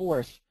back and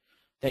forth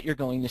that you're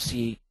going to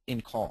see in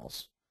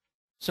calls.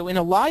 So in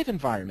a live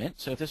environment,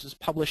 so if this is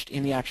published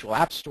in the actual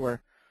App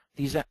Store,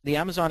 the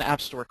Amazon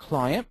App Store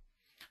client,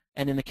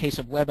 and in the case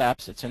of web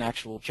apps, it's an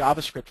actual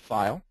JavaScript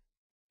file,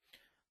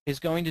 is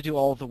going to do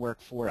all of the work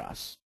for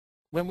us.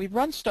 When we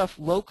run stuff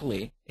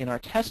locally in our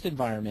test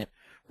environment,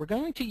 we're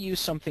going to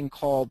use something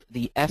called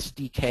the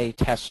SDK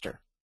tester.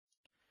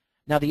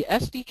 Now, the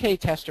SDK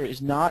tester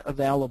is not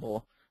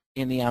available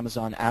in the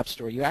Amazon App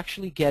Store. You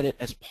actually get it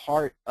as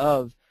part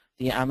of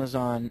the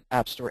Amazon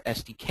App Store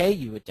SDK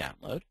you would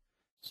download.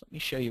 So let me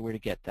show you where to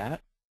get that.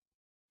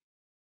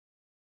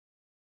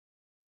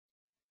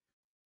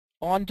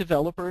 On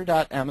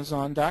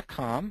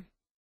developer.amazon.com,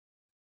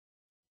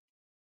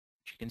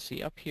 which you can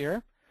see up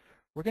here,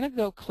 we're going to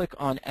go click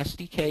on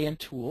SDK and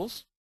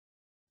Tools.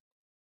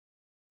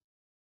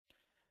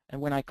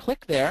 And when I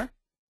click there,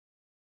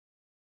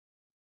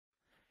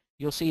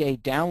 you'll see a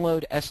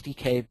Download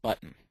SDK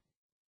button.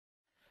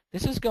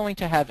 This is going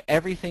to have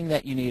everything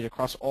that you need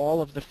across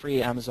all of the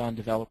free Amazon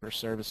developer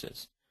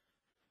services.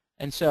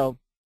 And so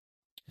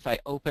if I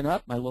open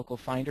up my local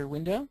Finder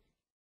window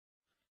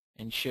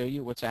and show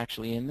you what's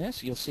actually in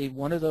this, you'll see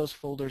one of those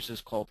folders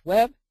is called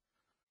Web,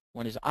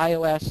 one is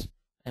iOS,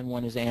 and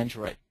one is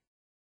Android.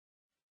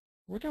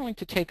 We're going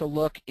to take a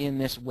look in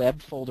this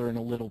Web folder in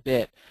a little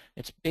bit.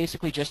 It's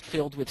basically just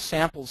filled with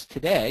samples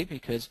today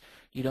because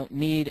you don't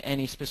need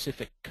any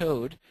specific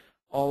code.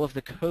 All of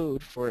the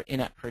code for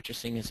in-app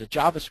purchasing is a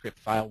JavaScript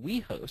file we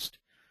host.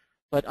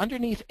 But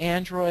underneath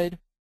Android,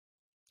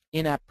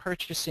 in-app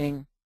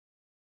purchasing,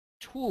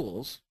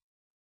 tools,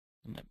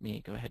 and let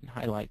me go ahead and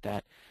highlight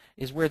that,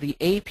 is where the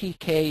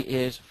APK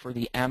is for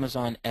the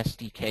Amazon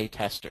SDK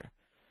tester.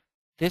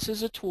 This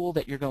is a tool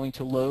that you're going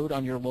to load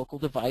on your local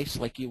device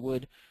like you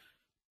would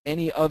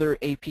any other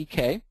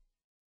APK.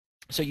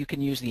 So you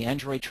can use the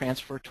Android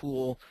transfer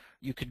tool.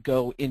 You could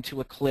go into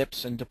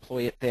Eclipse and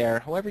deploy it there,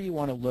 however you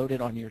want to load it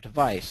on your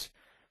device.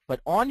 But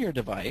on your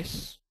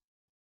device,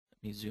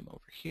 let me zoom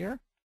over here,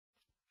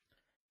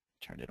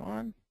 turn it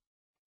on.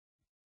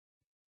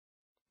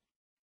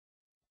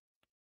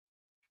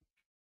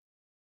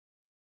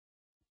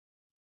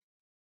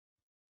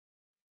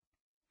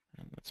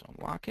 And let's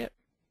unlock it.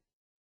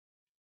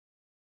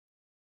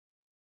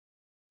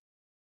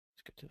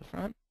 Let's get to the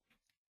front.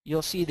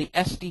 You'll see the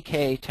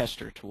SDK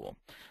tester tool.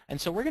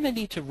 And so we're going to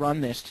need to run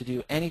this to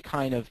do any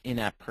kind of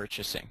in-app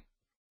purchasing.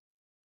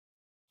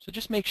 So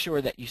just make sure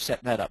that you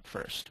set that up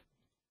first.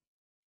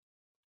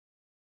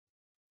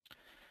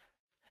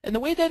 And the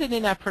way that an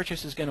in-app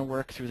purchase is going to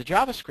work through the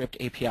JavaScript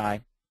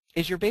API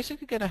is you're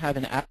basically going to have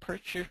an app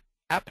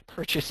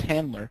purchase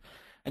handler,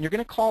 and you're going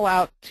to call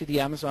out to the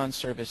Amazon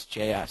service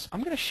JS.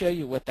 I'm going to show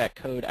you what that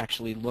code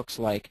actually looks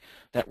like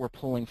that we're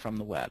pulling from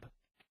the web.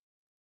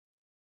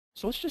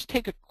 So let's just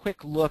take a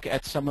quick look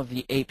at some of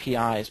the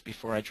APIs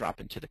before I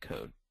drop into the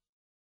code.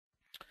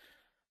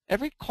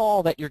 Every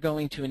call that you're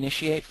going to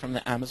initiate from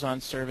the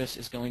Amazon service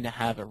is going to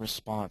have a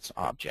response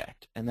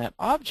object, and that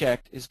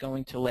object is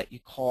going to let you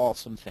call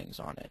some things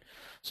on it.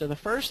 So the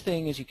first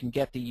thing is you can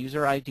get the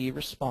user ID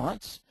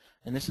response,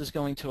 and this is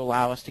going to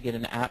allow us to get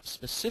an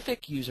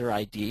app-specific user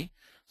ID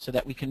so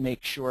that we can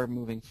make sure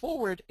moving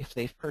forward, if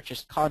they've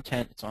purchased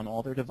content, it's on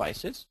all their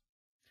devices.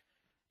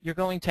 You're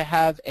going to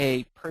have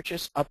a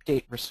purchase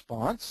update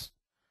response.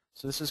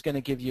 So this is going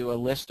to give you a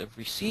list of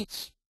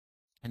receipts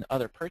and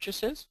other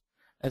purchases,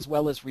 as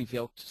well as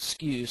revoked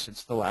SKUs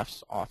since the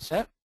left's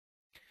offset.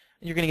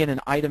 And you're going to get an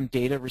item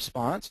data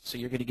response. So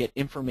you're going to get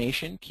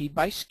information keyed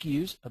by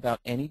SKUs about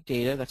any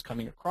data that's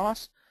coming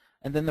across,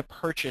 and then the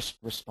purchase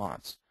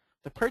response.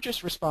 The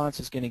purchase response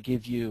is going to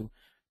give you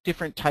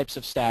different types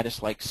of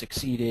status like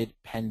succeeded,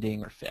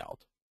 pending, or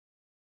failed.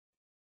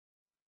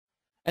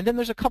 And then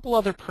there's a couple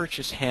other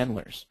purchase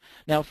handlers.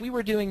 Now, if we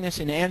were doing this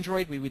in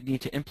Android, we would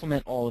need to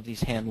implement all of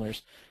these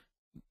handlers.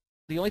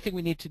 The only thing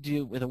we need to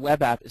do with a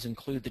web app is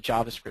include the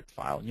JavaScript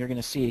file. And you're going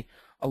to see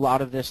a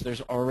lot of this.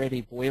 There's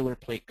already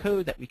boilerplate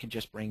code that we can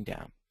just bring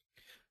down.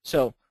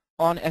 So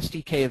on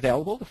SDK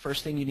available, the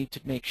first thing you need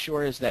to make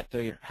sure is that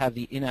they have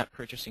the in-app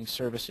purchasing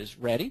services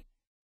ready.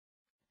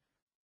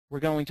 We're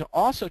going to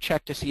also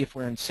check to see if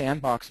we're in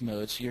sandbox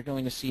mode. So you're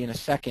going to see in a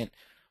second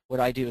what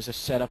I do is I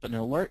set up an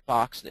alert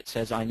box that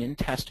says I'm in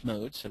test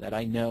mode so that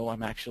I know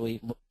I'm actually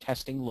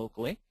testing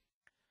locally.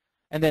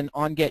 And then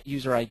on get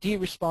user ID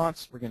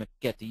response, we're going to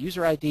get the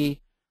user ID,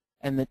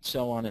 and then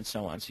so on and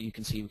so on. So you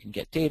can see we can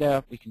get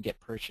data, we can get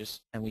purchase,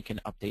 and we can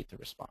update the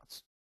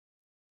response.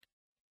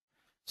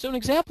 So an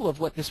example of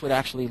what this would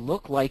actually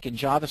look like in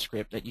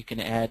JavaScript that you can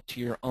add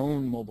to your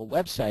own mobile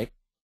website,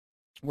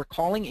 we're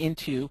calling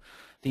into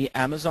the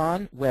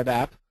Amazon web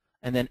app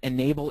and then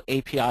enable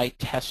API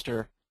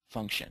tester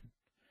function.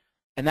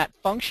 And that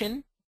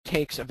function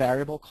takes a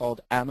variable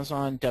called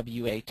Amazon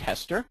WA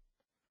tester.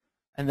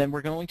 And then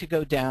we're going to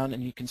go down,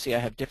 and you can see I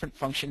have different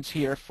functions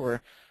here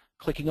for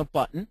clicking a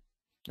button.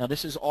 Now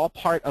this is all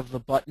part of the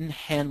button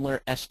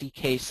handler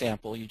SDK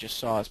sample you just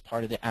saw as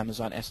part of the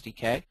Amazon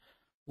SDK.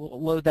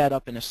 We'll load that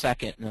up in a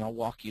second, and then I'll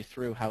walk you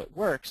through how it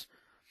works.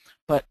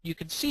 But you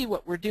can see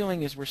what we're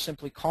doing is we're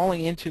simply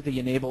calling into the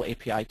enable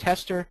API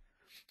tester,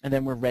 and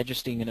then we're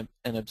registering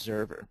an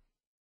observer.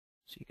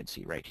 So you can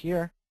see right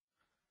here,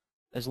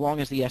 as long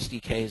as the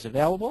SDK is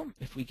available,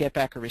 if we get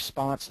back a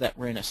response that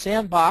we're in a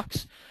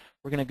sandbox,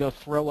 we're going to go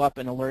throw up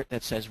an alert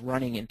that says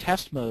running in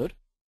test mode.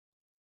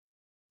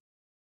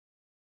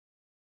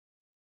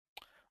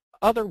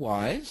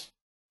 Otherwise,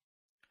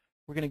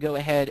 we're going to go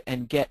ahead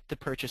and get the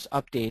purchase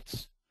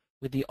updates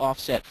with the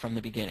offset from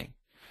the beginning.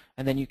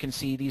 And then you can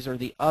see these are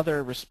the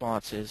other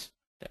responses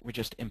that we're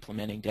just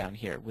implementing down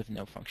here with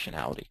no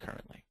functionality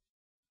currently.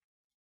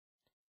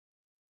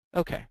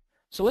 Okay,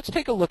 so let's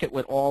take a look at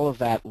what all of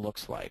that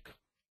looks like.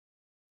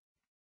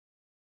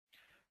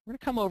 We're going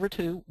to come over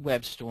to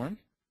WebStorm.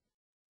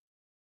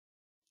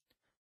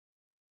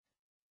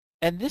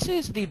 And this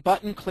is the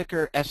button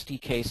clicker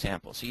SDK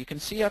sample. So you can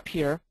see up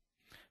here,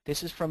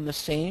 this is from the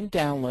same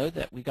download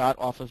that we got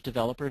off of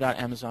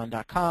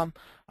developer.amazon.com.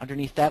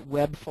 Underneath that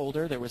web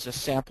folder, there was a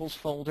samples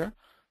folder.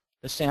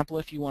 The sample,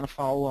 if you want to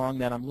follow along,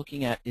 that I'm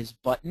looking at is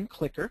button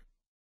clicker.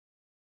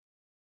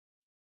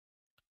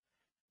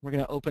 We're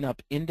going to open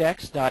up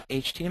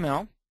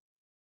index.html.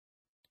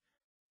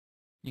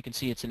 You can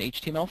see it's an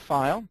HTML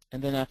file.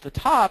 And then at the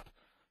top,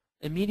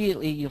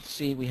 immediately you'll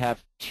see we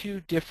have two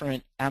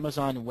different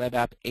Amazon Web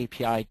App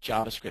API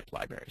JavaScript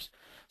libraries.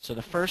 So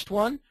the first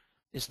one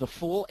is the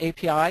full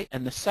API,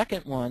 and the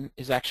second one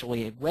is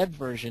actually a web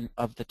version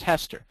of the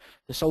tester.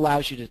 This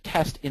allows you to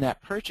test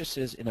in-app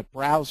purchases in a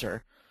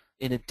browser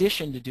in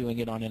addition to doing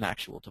it on an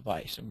actual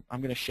device. And I'm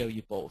going to show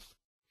you both.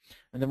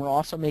 And then we're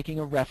also making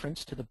a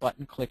reference to the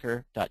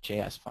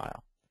buttonclicker.js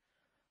file.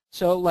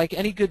 So like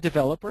any good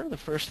developer, the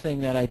first thing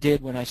that I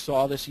did when I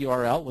saw this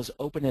URL was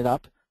open it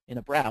up in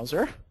a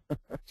browser.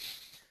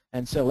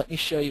 And so let me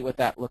show you what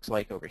that looks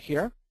like over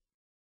here.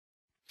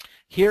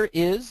 Here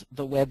is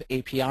the web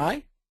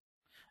API.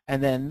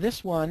 And then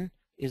this one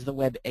is the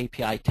web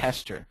API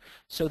tester.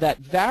 So that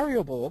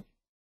variable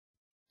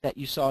that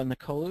you saw in the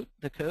code,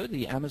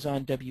 the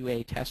Amazon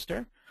WA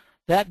tester,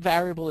 that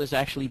variable is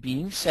actually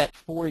being set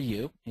for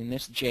you in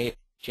this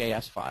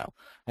JS file.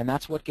 And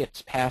that's what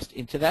gets passed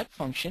into that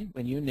function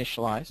when you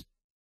initialize.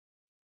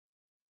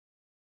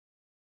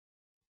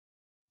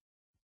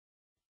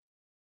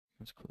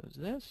 Let's close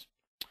this.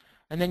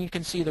 And then you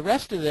can see the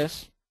rest of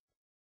this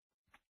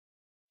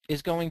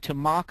is going to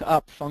mock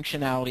up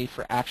functionality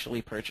for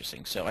actually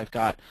purchasing. So I've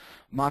got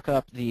mock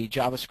up the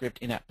JavaScript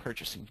in-app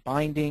purchasing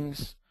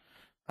bindings.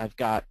 I've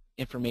got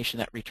information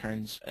that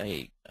returns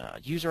a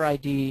user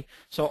ID.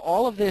 So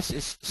all of this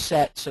is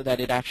set so that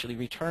it actually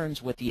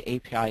returns what the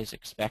API is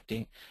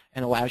expecting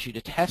and allows you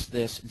to test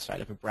this inside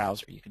of a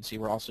browser. You can see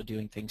we're also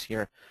doing things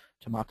here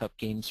to mock up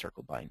game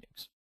circle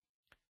bindings.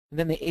 And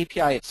then the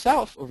API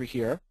itself over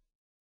here,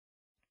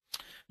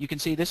 you can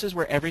see this is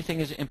where everything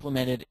is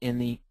implemented in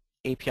the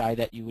API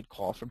that you would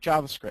call from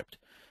JavaScript.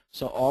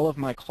 So all of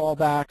my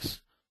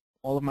callbacks,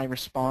 all of my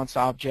response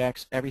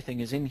objects, everything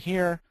is in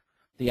here.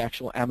 The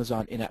actual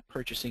Amazon in-app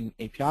purchasing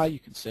API, you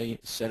can say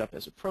is set up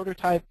as a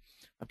prototype.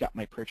 I've got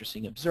my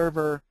purchasing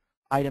observer,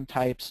 item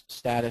types,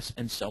 status,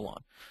 and so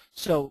on.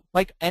 So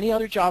like any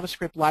other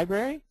JavaScript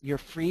library, you're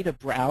free to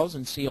browse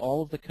and see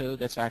all of the code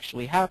that's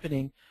actually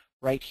happening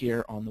right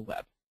here on the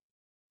web.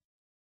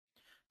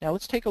 Now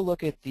let's take a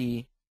look at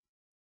the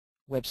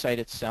website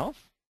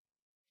itself.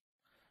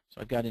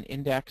 So I've got an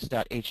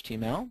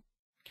index.html.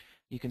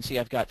 You can see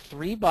I've got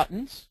 3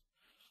 buttons,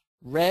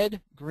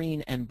 red,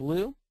 green, and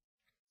blue,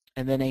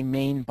 and then a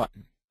main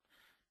button.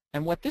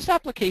 And what this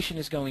application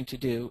is going to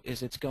do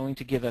is it's going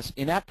to give us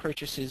in-app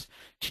purchases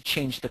to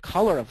change the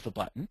color of the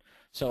button.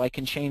 So I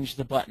can change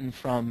the button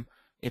from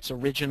its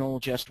original,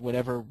 just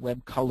whatever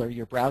web color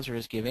your browser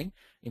is giving,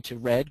 into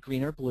red,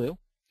 green, or blue.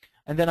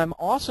 And then I'm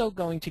also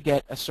going to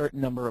get a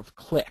certain number of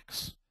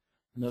clicks.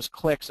 And those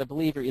clicks, I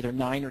believe, are either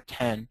 9 or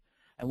 10.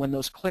 And when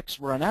those clicks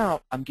run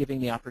out, I'm giving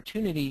the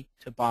opportunity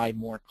to buy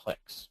more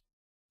clicks.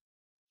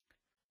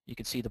 You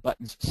can see the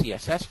button's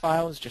CSS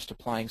file is just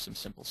applying some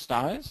simple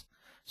styles.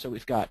 So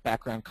we've got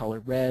background color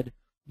red,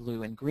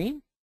 blue, and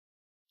green,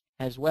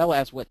 as well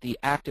as what the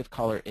active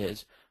color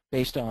is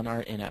based on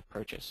our in-app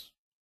purchase.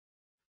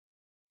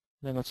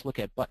 Then let's look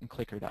at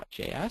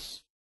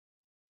buttonclicker.js.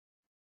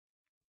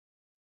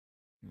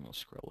 And we'll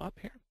scroll up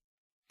here.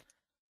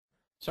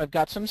 So I've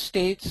got some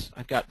states,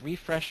 I've got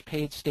refresh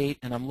paid state,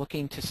 and I'm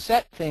looking to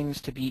set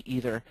things to be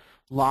either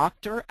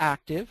locked or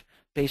active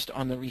based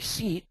on the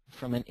receipt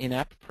from an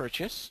in-app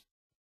purchase.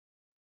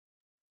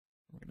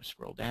 We're going to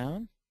scroll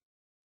down.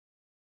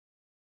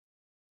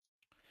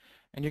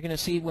 And you're going to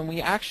see when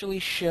we actually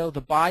show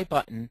the buy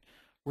button,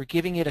 we're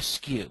giving it a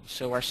SKU.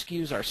 So our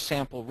SKUs are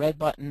sample red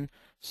button,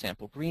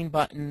 sample green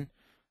button,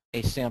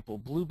 a sample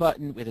blue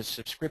button with a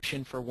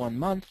subscription for 1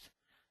 month,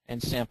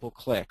 and sample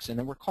clicks. And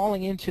then we're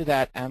calling into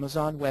that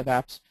Amazon Web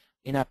Apps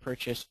in-app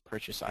purchase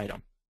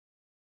item.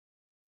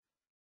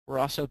 We're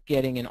also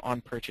getting an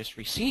on-purchase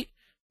receipt,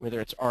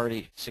 whether it's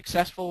already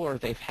successful or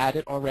they've had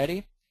it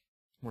already.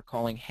 We're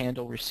calling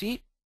handle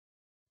receipt,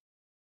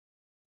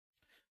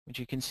 which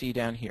you can see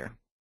down here.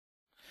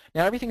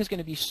 Now everything is going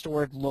to be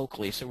stored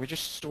locally, so we're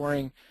just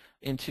storing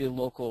into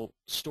local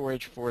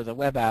storage for the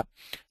web app,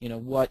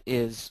 what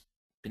is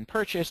been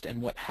purchased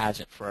and what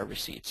hasn't for our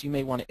receipts. You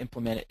may want to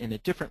implement it in a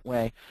different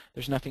way.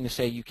 There's nothing to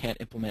say you can't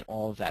implement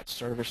all of that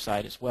server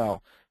side as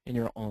well in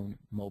your own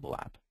mobile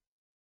app.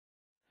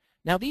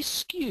 Now these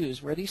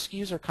SKUs, where these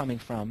SKUs are coming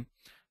from,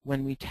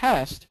 when we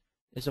test,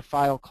 is a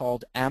file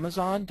called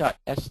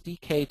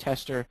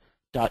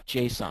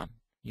amazon.sdktester.json.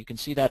 You can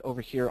see that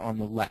over here on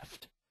the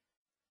left.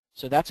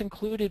 So that's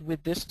included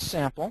with this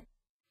sample,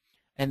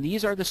 and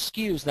these are the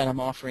SKUs that I'm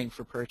offering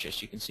for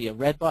purchase. You can see a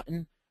red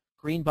button,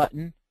 green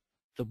button,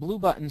 the blue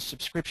button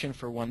subscription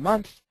for 1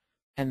 month,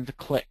 and the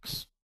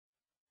clicks.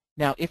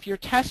 Now if you're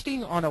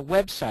testing on a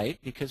website,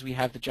 because we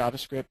have the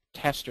JavaScript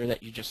tester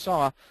that you just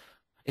saw,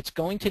 it's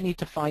going to need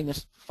to find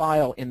this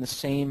file in the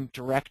same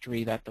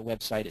directory that the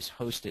website is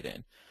hosted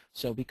in.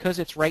 So because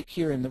it's right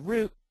here in the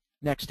root,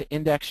 next to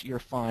index, you're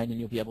fine and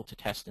you'll be able to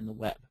test in the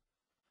web.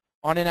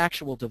 On an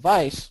actual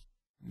device,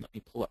 let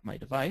me pull up my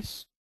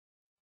device.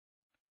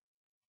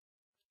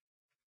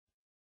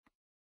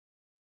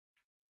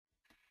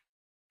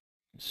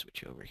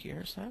 Switch over here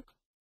a sec.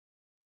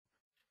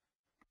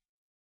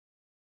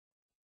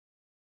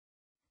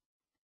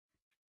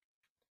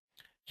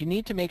 You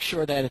need to make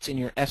sure that it's in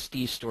your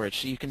SD storage.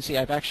 So you can see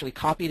I've actually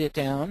copied it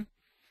down.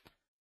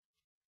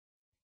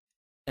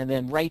 And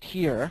then right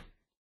here,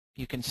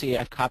 you can see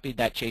I've copied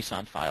that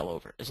JSON file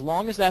over. As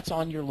long as that's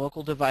on your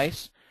local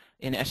device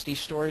in SD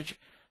storage,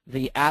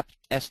 the app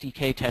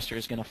SDK tester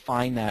is going to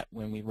find that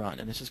when we run.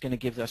 And this is going to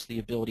give us the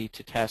ability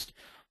to test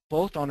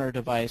both on our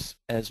device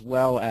as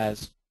well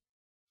as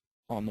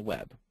on the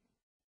web.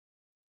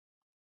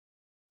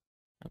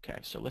 Okay,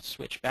 so let's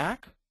switch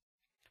back.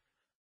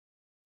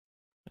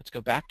 Let's go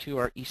back to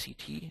our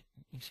EC2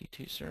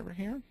 server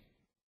here.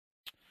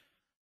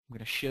 I'm going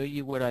to show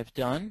you what I've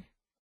done.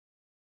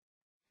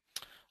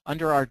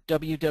 Under our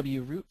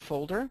www root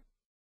folder,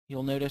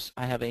 you'll notice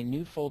I have a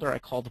new folder I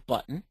called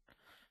button.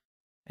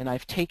 And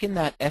I've taken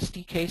that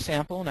SDK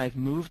sample and I've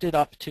moved it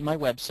up to my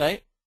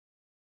website.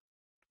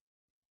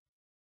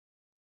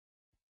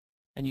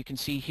 And you can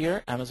see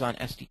here, Amazon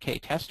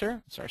SDK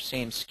tester. It's our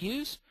same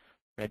SKUs,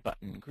 red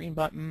button, green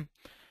button,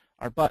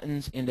 our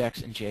buttons,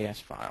 index, and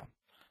JS file.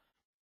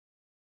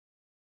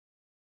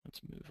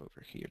 Let's move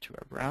over here to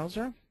our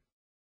browser.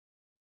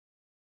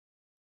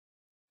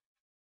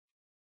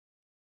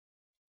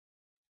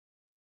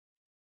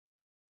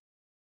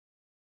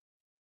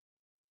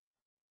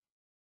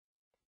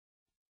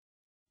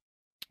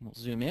 We'll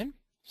zoom in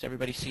so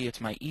everybody see it's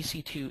my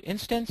EC2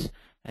 instance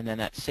and then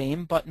that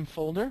same button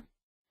folder.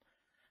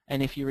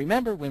 And if you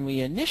remember, when we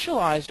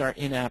initialized our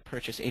in-app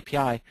purchase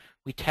API,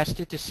 we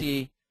tested to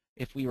see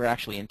if we were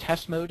actually in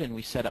test mode and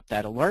we set up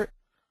that alert,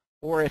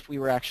 or if we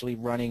were actually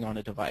running on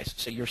a device.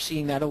 So you're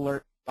seeing that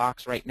alert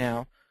box right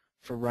now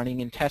for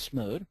running in test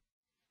mode.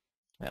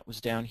 That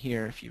was down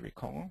here, if you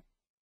recall.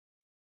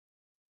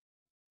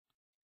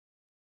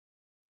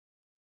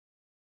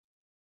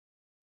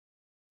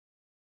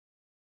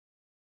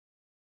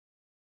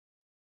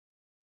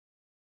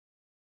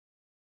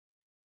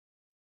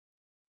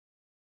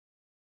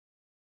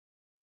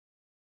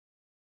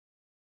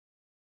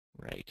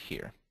 Right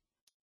here.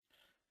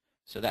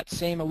 So that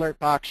same alert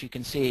box, you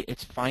can see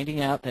it's finding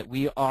out that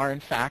we are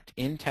in fact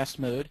in test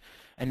mode,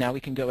 and now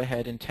we can go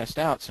ahead and test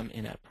out some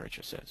in-app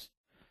purchases.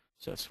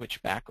 So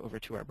switch back over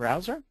to our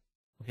browser.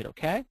 We'll hit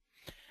OK.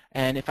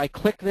 And if I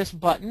click this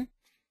button,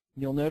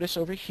 you'll notice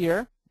over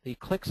here the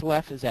clicks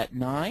left is at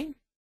 9.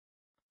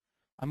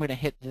 I'm going to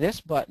hit this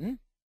button,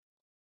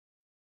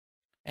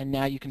 and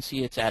now you can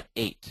see it's at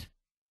 8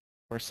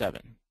 or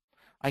 7.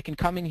 I can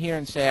come in here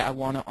and say I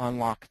want to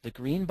unlock the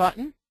green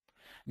button.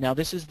 Now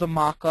this is the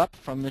mock-up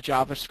from the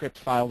JavaScript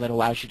file that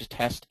allows you to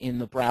test in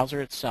the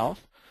browser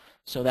itself.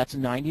 So that's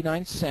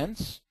 99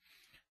 cents.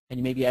 And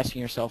you may be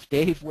asking yourself,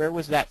 Dave, where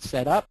was that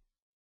set up?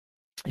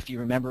 If you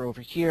remember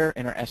over here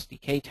in our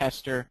SDK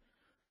tester,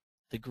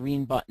 the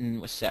green button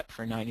was set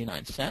for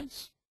 99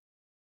 cents.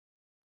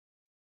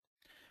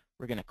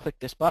 We're going to click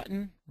this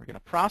button. We're going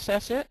to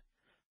process it.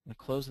 I'm going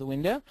to close the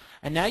window.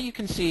 And now you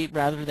can see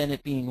rather than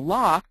it being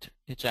locked,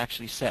 it's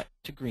actually set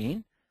to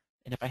green.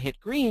 And if I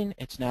hit green,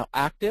 it's now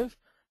active.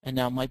 And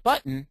now my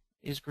button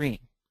is green.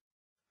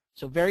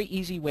 So very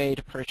easy way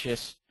to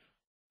purchase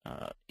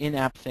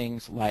in-app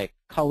things like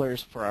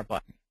colors for our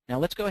button. Now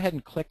let's go ahead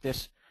and click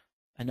this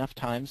enough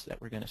times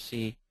that we're going to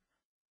see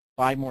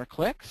buy more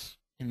clicks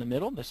in the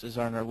middle. This is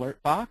our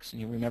alert box, and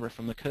you remember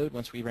from the code,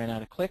 once we ran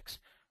out of clicks,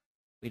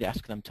 we'd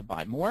ask them to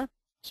buy more.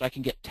 So I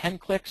can get 10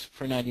 clicks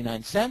for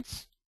 99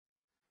 cents.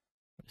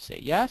 I'm going to say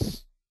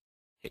yes,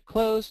 hit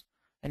close,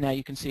 and now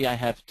you can see I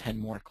have 10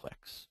 more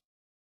clicks.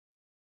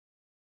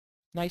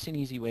 Nice and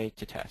easy way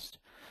to test.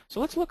 So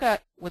let's look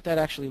at what that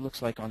actually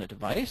looks like on a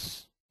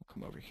device. We'll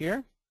come over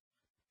here.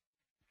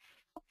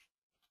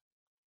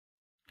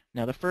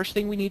 Now the first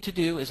thing we need to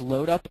do is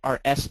load up our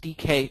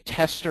SDK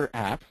tester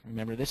app.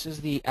 Remember, this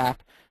is the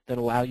app that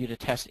allows you to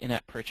test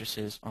in-app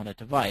purchases on a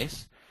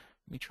device.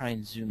 Let me try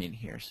and zoom in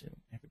here so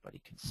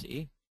everybody can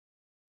see.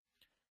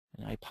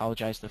 And I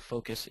apologize, the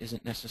focus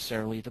isn't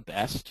necessarily the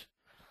best.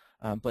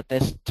 But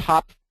this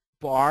top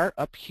bar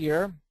up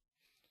here,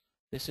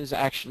 this is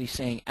actually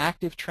saying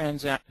active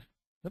transact.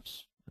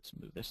 Oops, let's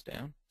move this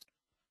down.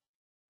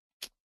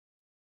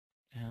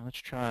 And let's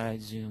try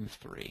zoom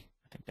 3.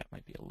 I think that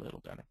might be a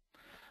little better.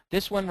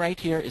 This one right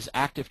here is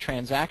active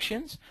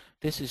transactions.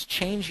 This is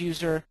change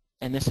user,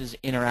 and this is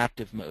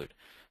interactive mode.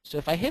 So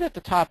if I hit at the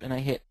top and I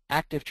hit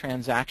active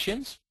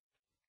transactions,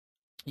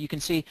 you can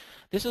see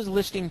this is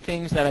listing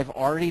things that I've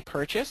already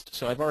purchased.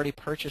 So I've already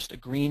purchased a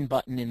green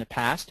button in the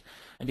past,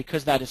 and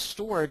because that is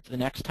stored, the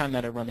next time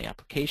that I run the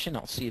application,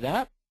 I'll see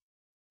that.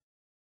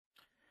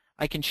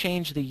 I can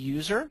change the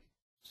user.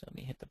 So let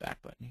me hit the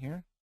back button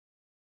here.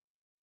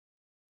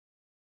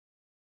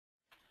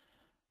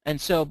 And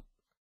so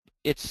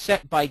it's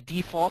set by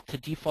default to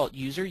default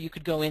user. You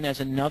could go in as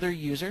another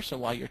user, so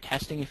while you're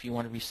testing, if you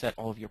want to reset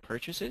all of your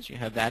purchases, you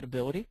have that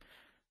ability.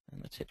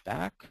 And let's hit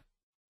back.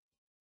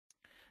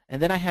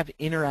 And then I have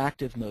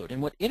interactive mode.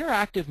 And what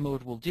interactive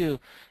mode will do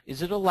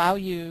is it'll allow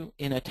you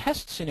in a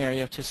test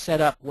scenario to set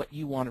up what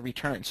you want to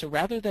return. So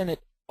rather than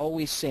it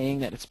always saying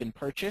that it's been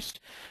purchased,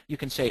 you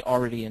can say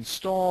already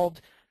installed,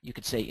 you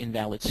could say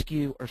invalid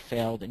SKU or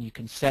failed, and you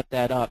can set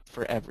that up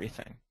for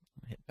everything.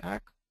 Hit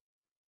back.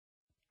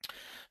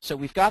 So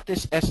we've got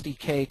this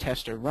SDK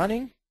tester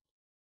running.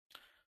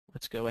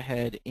 Let's go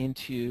ahead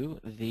into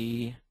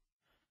the,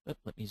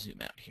 let me zoom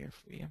out here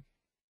for you.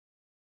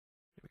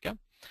 Here we go.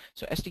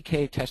 So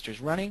SDK tester's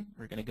running.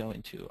 We're going to go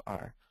into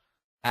our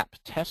app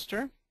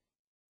tester.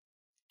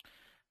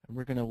 And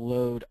we're going to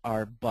load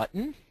our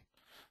button.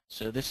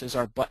 So this is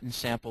our button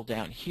sample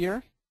down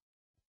here.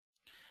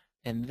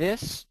 And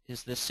this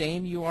is the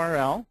same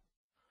URL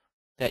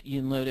that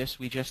you notice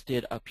we just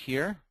did up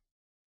here.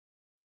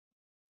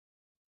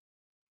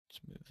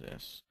 Let's move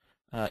this,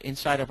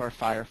 inside of our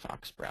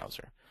Firefox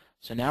browser.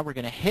 So now we're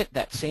going to hit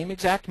that same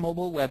exact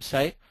mobile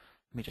website.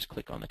 Let me just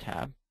click on the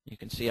tab. You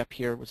can see up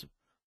here was a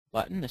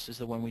button. This is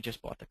the one we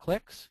just bought the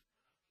clicks.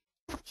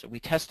 So we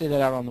tested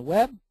it out on the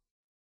web,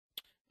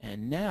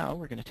 and now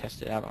we're going to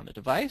test it out on the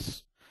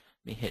device.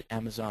 Let me hit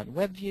Amazon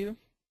Web View.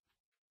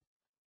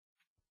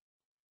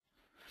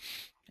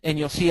 And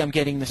you'll see I'm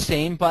getting the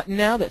same button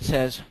now that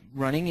says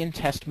running in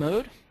test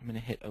mode. I'm going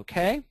to hit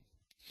OK.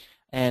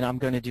 And I'm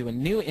going to do a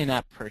new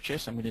in-app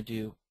purchase. I'm going to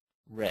do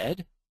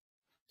red.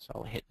 So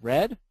I'll hit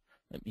red.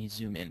 Let me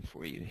zoom in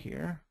for you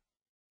here.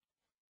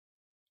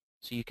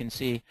 So you can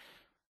see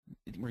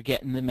we're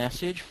getting the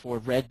message for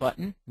red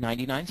button,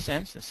 99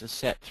 cents. This is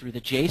set through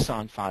the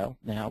JSON file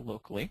now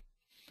locally.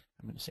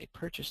 I'm going to say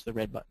purchase the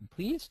red button,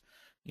 please.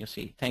 You'll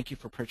see thank you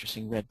for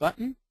purchasing red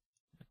button.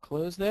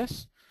 Close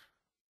this.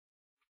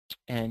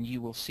 And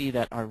you will see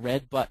that our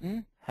red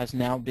button has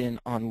now been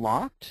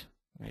unlocked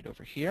right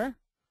over here.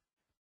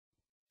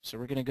 So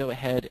we're going to go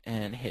ahead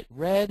and hit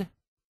red,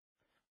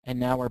 and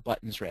now our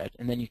button's red.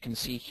 And then you can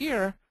see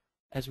here,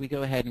 as we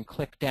go ahead and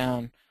click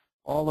down,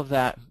 all of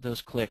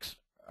those clicks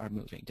are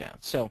moving down.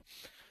 So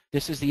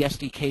this is the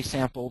SDK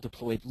sample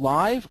deployed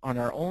live on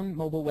our own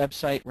mobile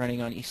website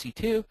running on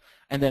EC2,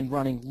 and then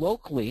running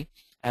locally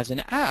as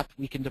an app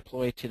we can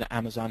deploy to the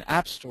Amazon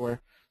App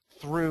Store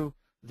through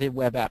the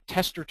web app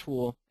tester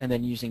tool, and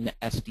then using the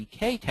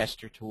SDK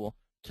tester tool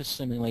to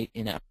simulate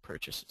in-app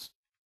purchases.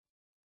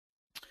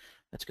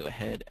 Let's go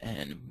ahead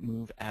and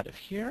move out of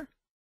here.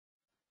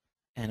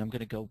 And I'm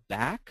going to go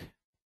back.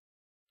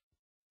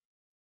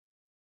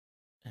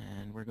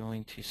 And we're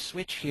going to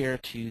switch here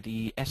to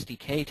the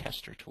SDK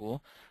tester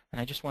tool.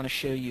 And I just want to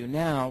show you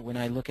now, when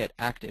I look at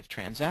active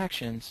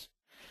transactions,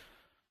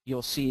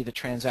 you'll see the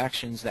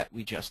transactions that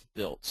we just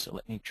built. So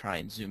let me try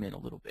and zoom in a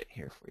little bit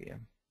here for you.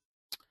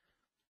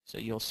 So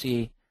you'll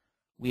see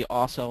we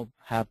also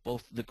have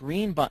both the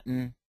green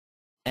button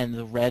and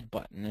the red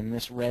button. And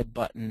this red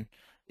button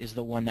is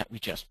the one that we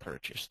just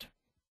purchased.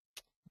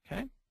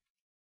 Okay.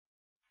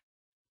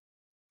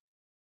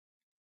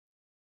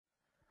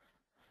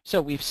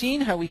 So we've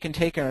seen how we can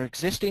take our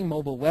existing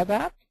mobile web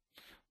app,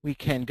 we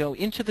can go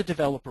into the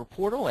developer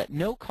portal at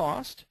no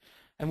cost,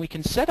 and we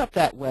can set up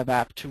that web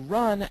app to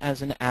run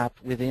as an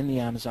app within the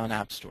Amazon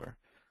App Store.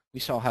 We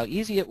saw how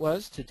easy it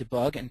was to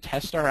debug and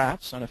test our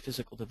apps on a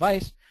physical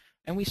device,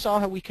 and we saw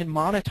how we can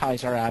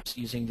monetize our apps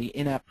using the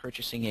in-app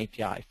purchasing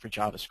API for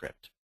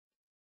JavaScript.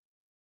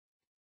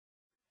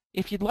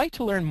 If you'd like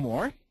to learn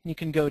more, you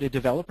can go to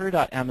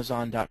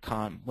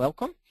developer.amazon.com.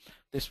 Welcome.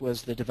 This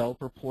was the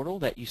developer portal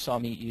that you saw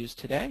me use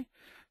today.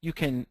 You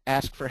can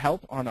ask for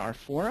help on our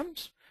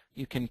forums.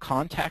 You can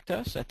contact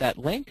us at that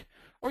link,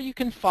 or you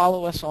can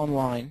follow us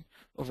online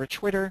over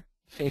Twitter,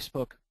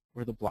 Facebook,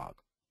 or the blog.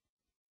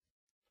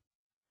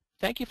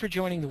 Thank you for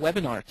joining the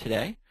webinar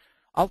today.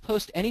 I'll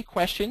post any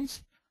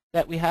questions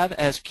that we have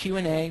as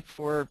Q&A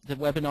for the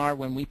webinar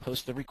when we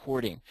post the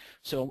recording.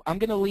 So I'm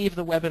going to leave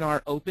the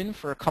webinar open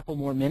for a couple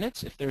more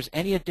minutes. If there's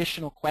any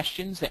additional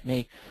questions that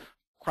may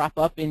crop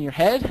up in your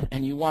head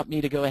and you want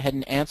me to go ahead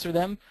and answer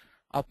them,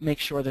 I'll make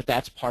sure that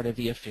that's part of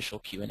the official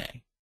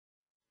Q&A.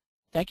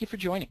 Thank you for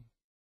joining.